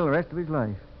in jail the rest of his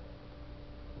life.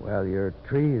 Well, your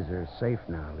trees are safe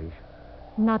now, Alicia.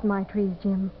 Not my trees,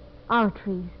 Jim. Our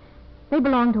trees. They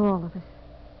belong to all of us.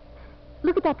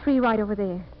 Look at that tree right over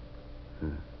there.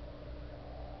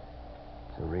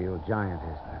 It's a real giant,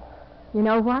 isn't it? You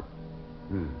know what?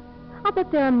 I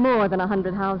bet there are more than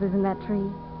 100 houses in that tree.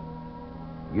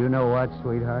 You know what,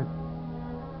 sweetheart?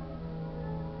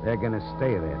 They're going to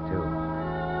stay there, too.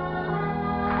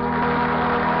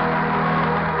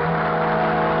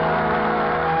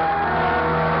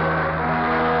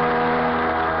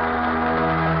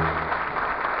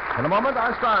 In a moment,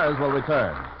 our stars will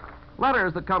return.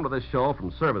 Letters that come to this show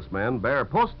from servicemen bear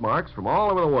postmarks from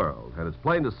all over the world, and it's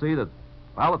plain to see that,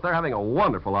 well, that they're having a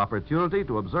wonderful opportunity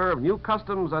to observe new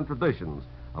customs and traditions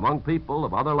among people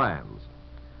of other lands.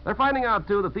 They're finding out,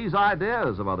 too, that these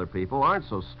ideas of other people aren't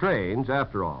so strange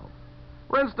after all.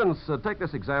 For instance, take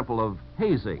this example of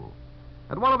hazing.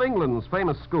 At one of England's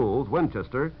famous schools,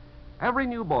 Winchester, every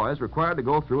new boy is required to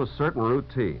go through a certain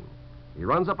routine. He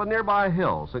runs up a nearby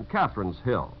hill, St. Catherine's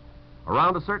Hill,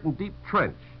 around a certain deep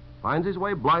trench, finds his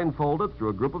way blindfolded through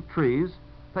a group of trees,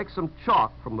 takes some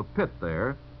chalk from the pit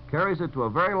there, carries it to a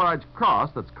very large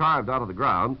cross that's carved out of the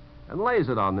ground, and lays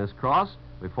it on this cross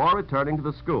before returning to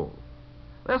the school.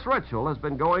 This ritual has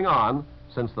been going on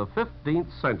since the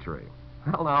 15th century.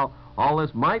 Well, now, all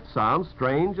this might sound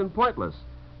strange and pointless,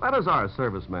 but as our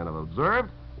servicemen have observed,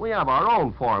 we have our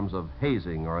own forms of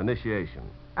hazing or initiation.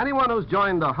 Anyone who's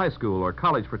joined a high school or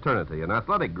college fraternity, an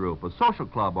athletic group, a social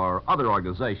club, or other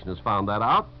organization has found that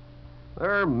out.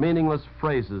 There are meaningless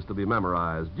phrases to be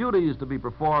memorized, duties to be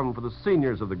performed for the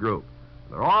seniors of the group.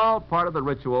 They're all part of the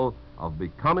ritual of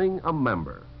becoming a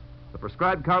member. The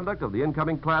prescribed conduct of the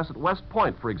incoming class at West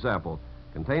Point, for example,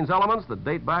 contains elements that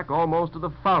date back almost to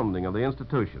the founding of the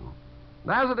institution.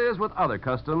 And as it is with other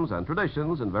customs and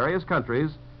traditions in various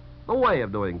countries, the way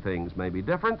of doing things may be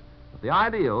different, but the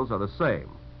ideals are the same.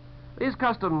 These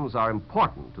customs are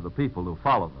important to the people who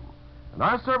follow them, and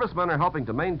our servicemen are helping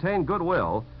to maintain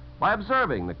goodwill by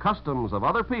observing the customs of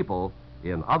other people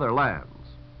in other lands.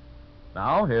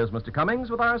 Now, here's Mr. Cummings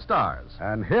with our stars.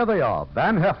 And here they are,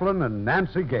 Van Heflin and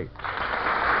Nancy Gates.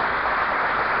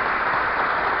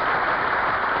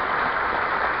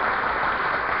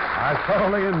 I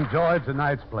thoroughly enjoyed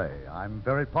tonight's play. I'm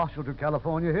very partial to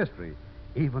California history,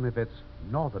 even if it's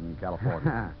Northern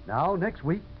California. Now, next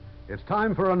week, it's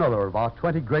time for another of our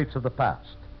 20 greats of the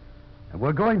past. And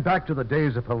we're going back to the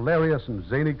days of hilarious and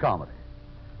zany comedy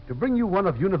to bring you one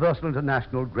of Universal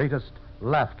International's greatest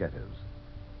laugh-getters.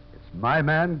 It's My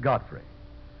Man Godfrey.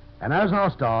 And as our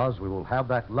stars, we will have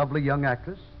that lovely young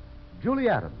actress, Julie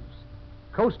Adams,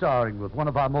 co-starring with one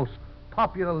of our most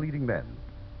popular leading men,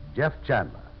 Jeff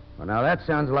Chandler. Well, now, that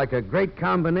sounds like a great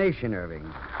combination, Irving.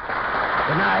 Good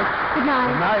night. Good night.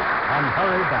 Good night, and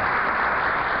hurry back.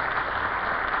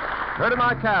 Heard in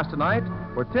our cast tonight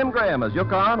were Tim Graham as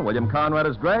Yukon, William Conrad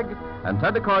as Greg, and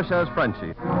Ted DeCorsia as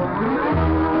Frenchie.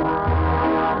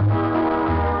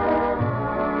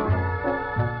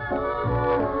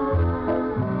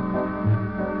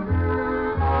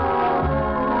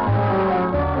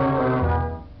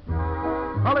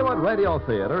 Hollywood Radio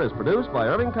Theater is produced by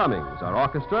Irving Cummings. Our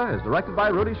orchestra is directed by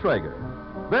Rudy Schrager.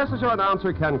 This is your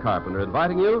announcer, Ken Carpenter,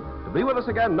 inviting you to be with us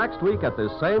again next week at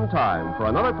this same time for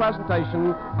another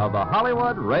presentation of the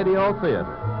Hollywood Radio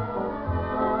Theater.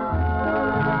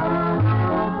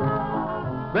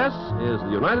 This is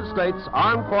the United States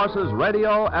Armed Forces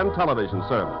Radio and Television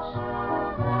Service.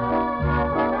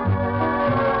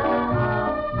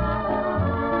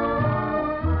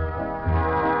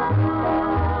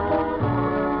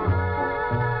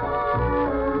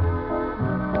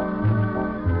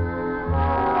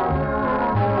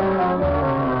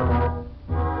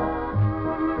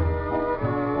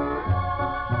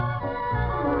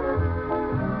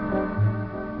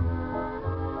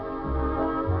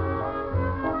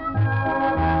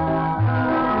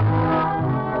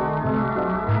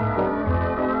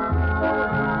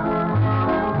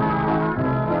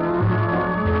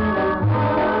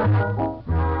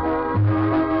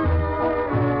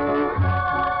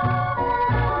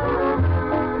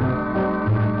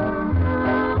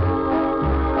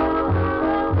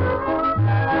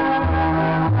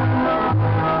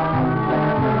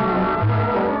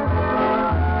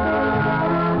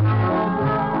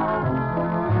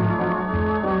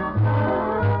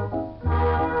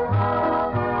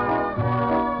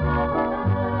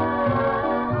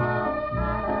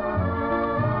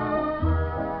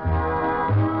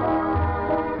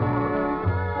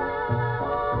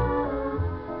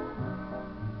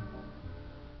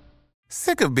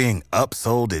 Sick of being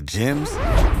upsold at gyms?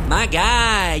 My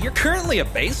guy, you're currently a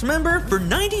base member? For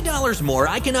 $90 more,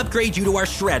 I can upgrade you to our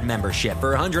Shred membership.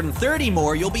 For $130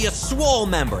 more, you'll be a Swole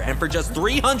member. And for just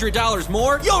 $300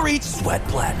 more, you'll reach Sweat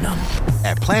Platinum.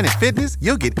 At Planet Fitness,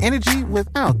 you'll get energy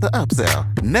without the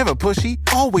upsell. Never pushy,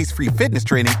 always free fitness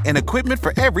training and equipment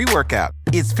for every workout.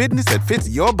 It's fitness that fits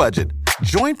your budget.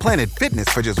 Join Planet Fitness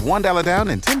for just $1 down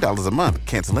and $10 a month.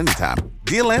 Cancel anytime.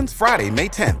 Deal ends Friday, May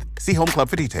 10th. See Home Club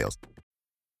for details.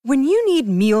 When you need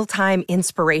mealtime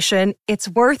inspiration, it's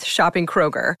worth shopping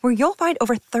Kroger, where you'll find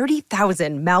over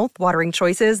 30,000 mouth-watering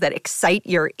choices that excite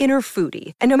your inner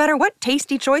foodie. And no matter what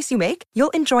tasty choice you make,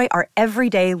 you'll enjoy our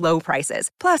everyday low prices,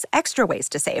 plus extra ways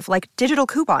to save, like digital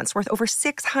coupons worth over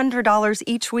 $600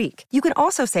 each week. You can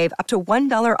also save up to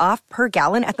 $1 off per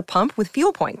gallon at the pump with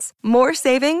fuel points. More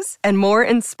savings and more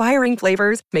inspiring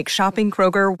flavors make shopping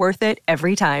Kroger worth it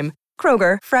every time.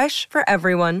 Kroger, fresh for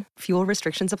everyone. Fuel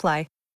restrictions apply.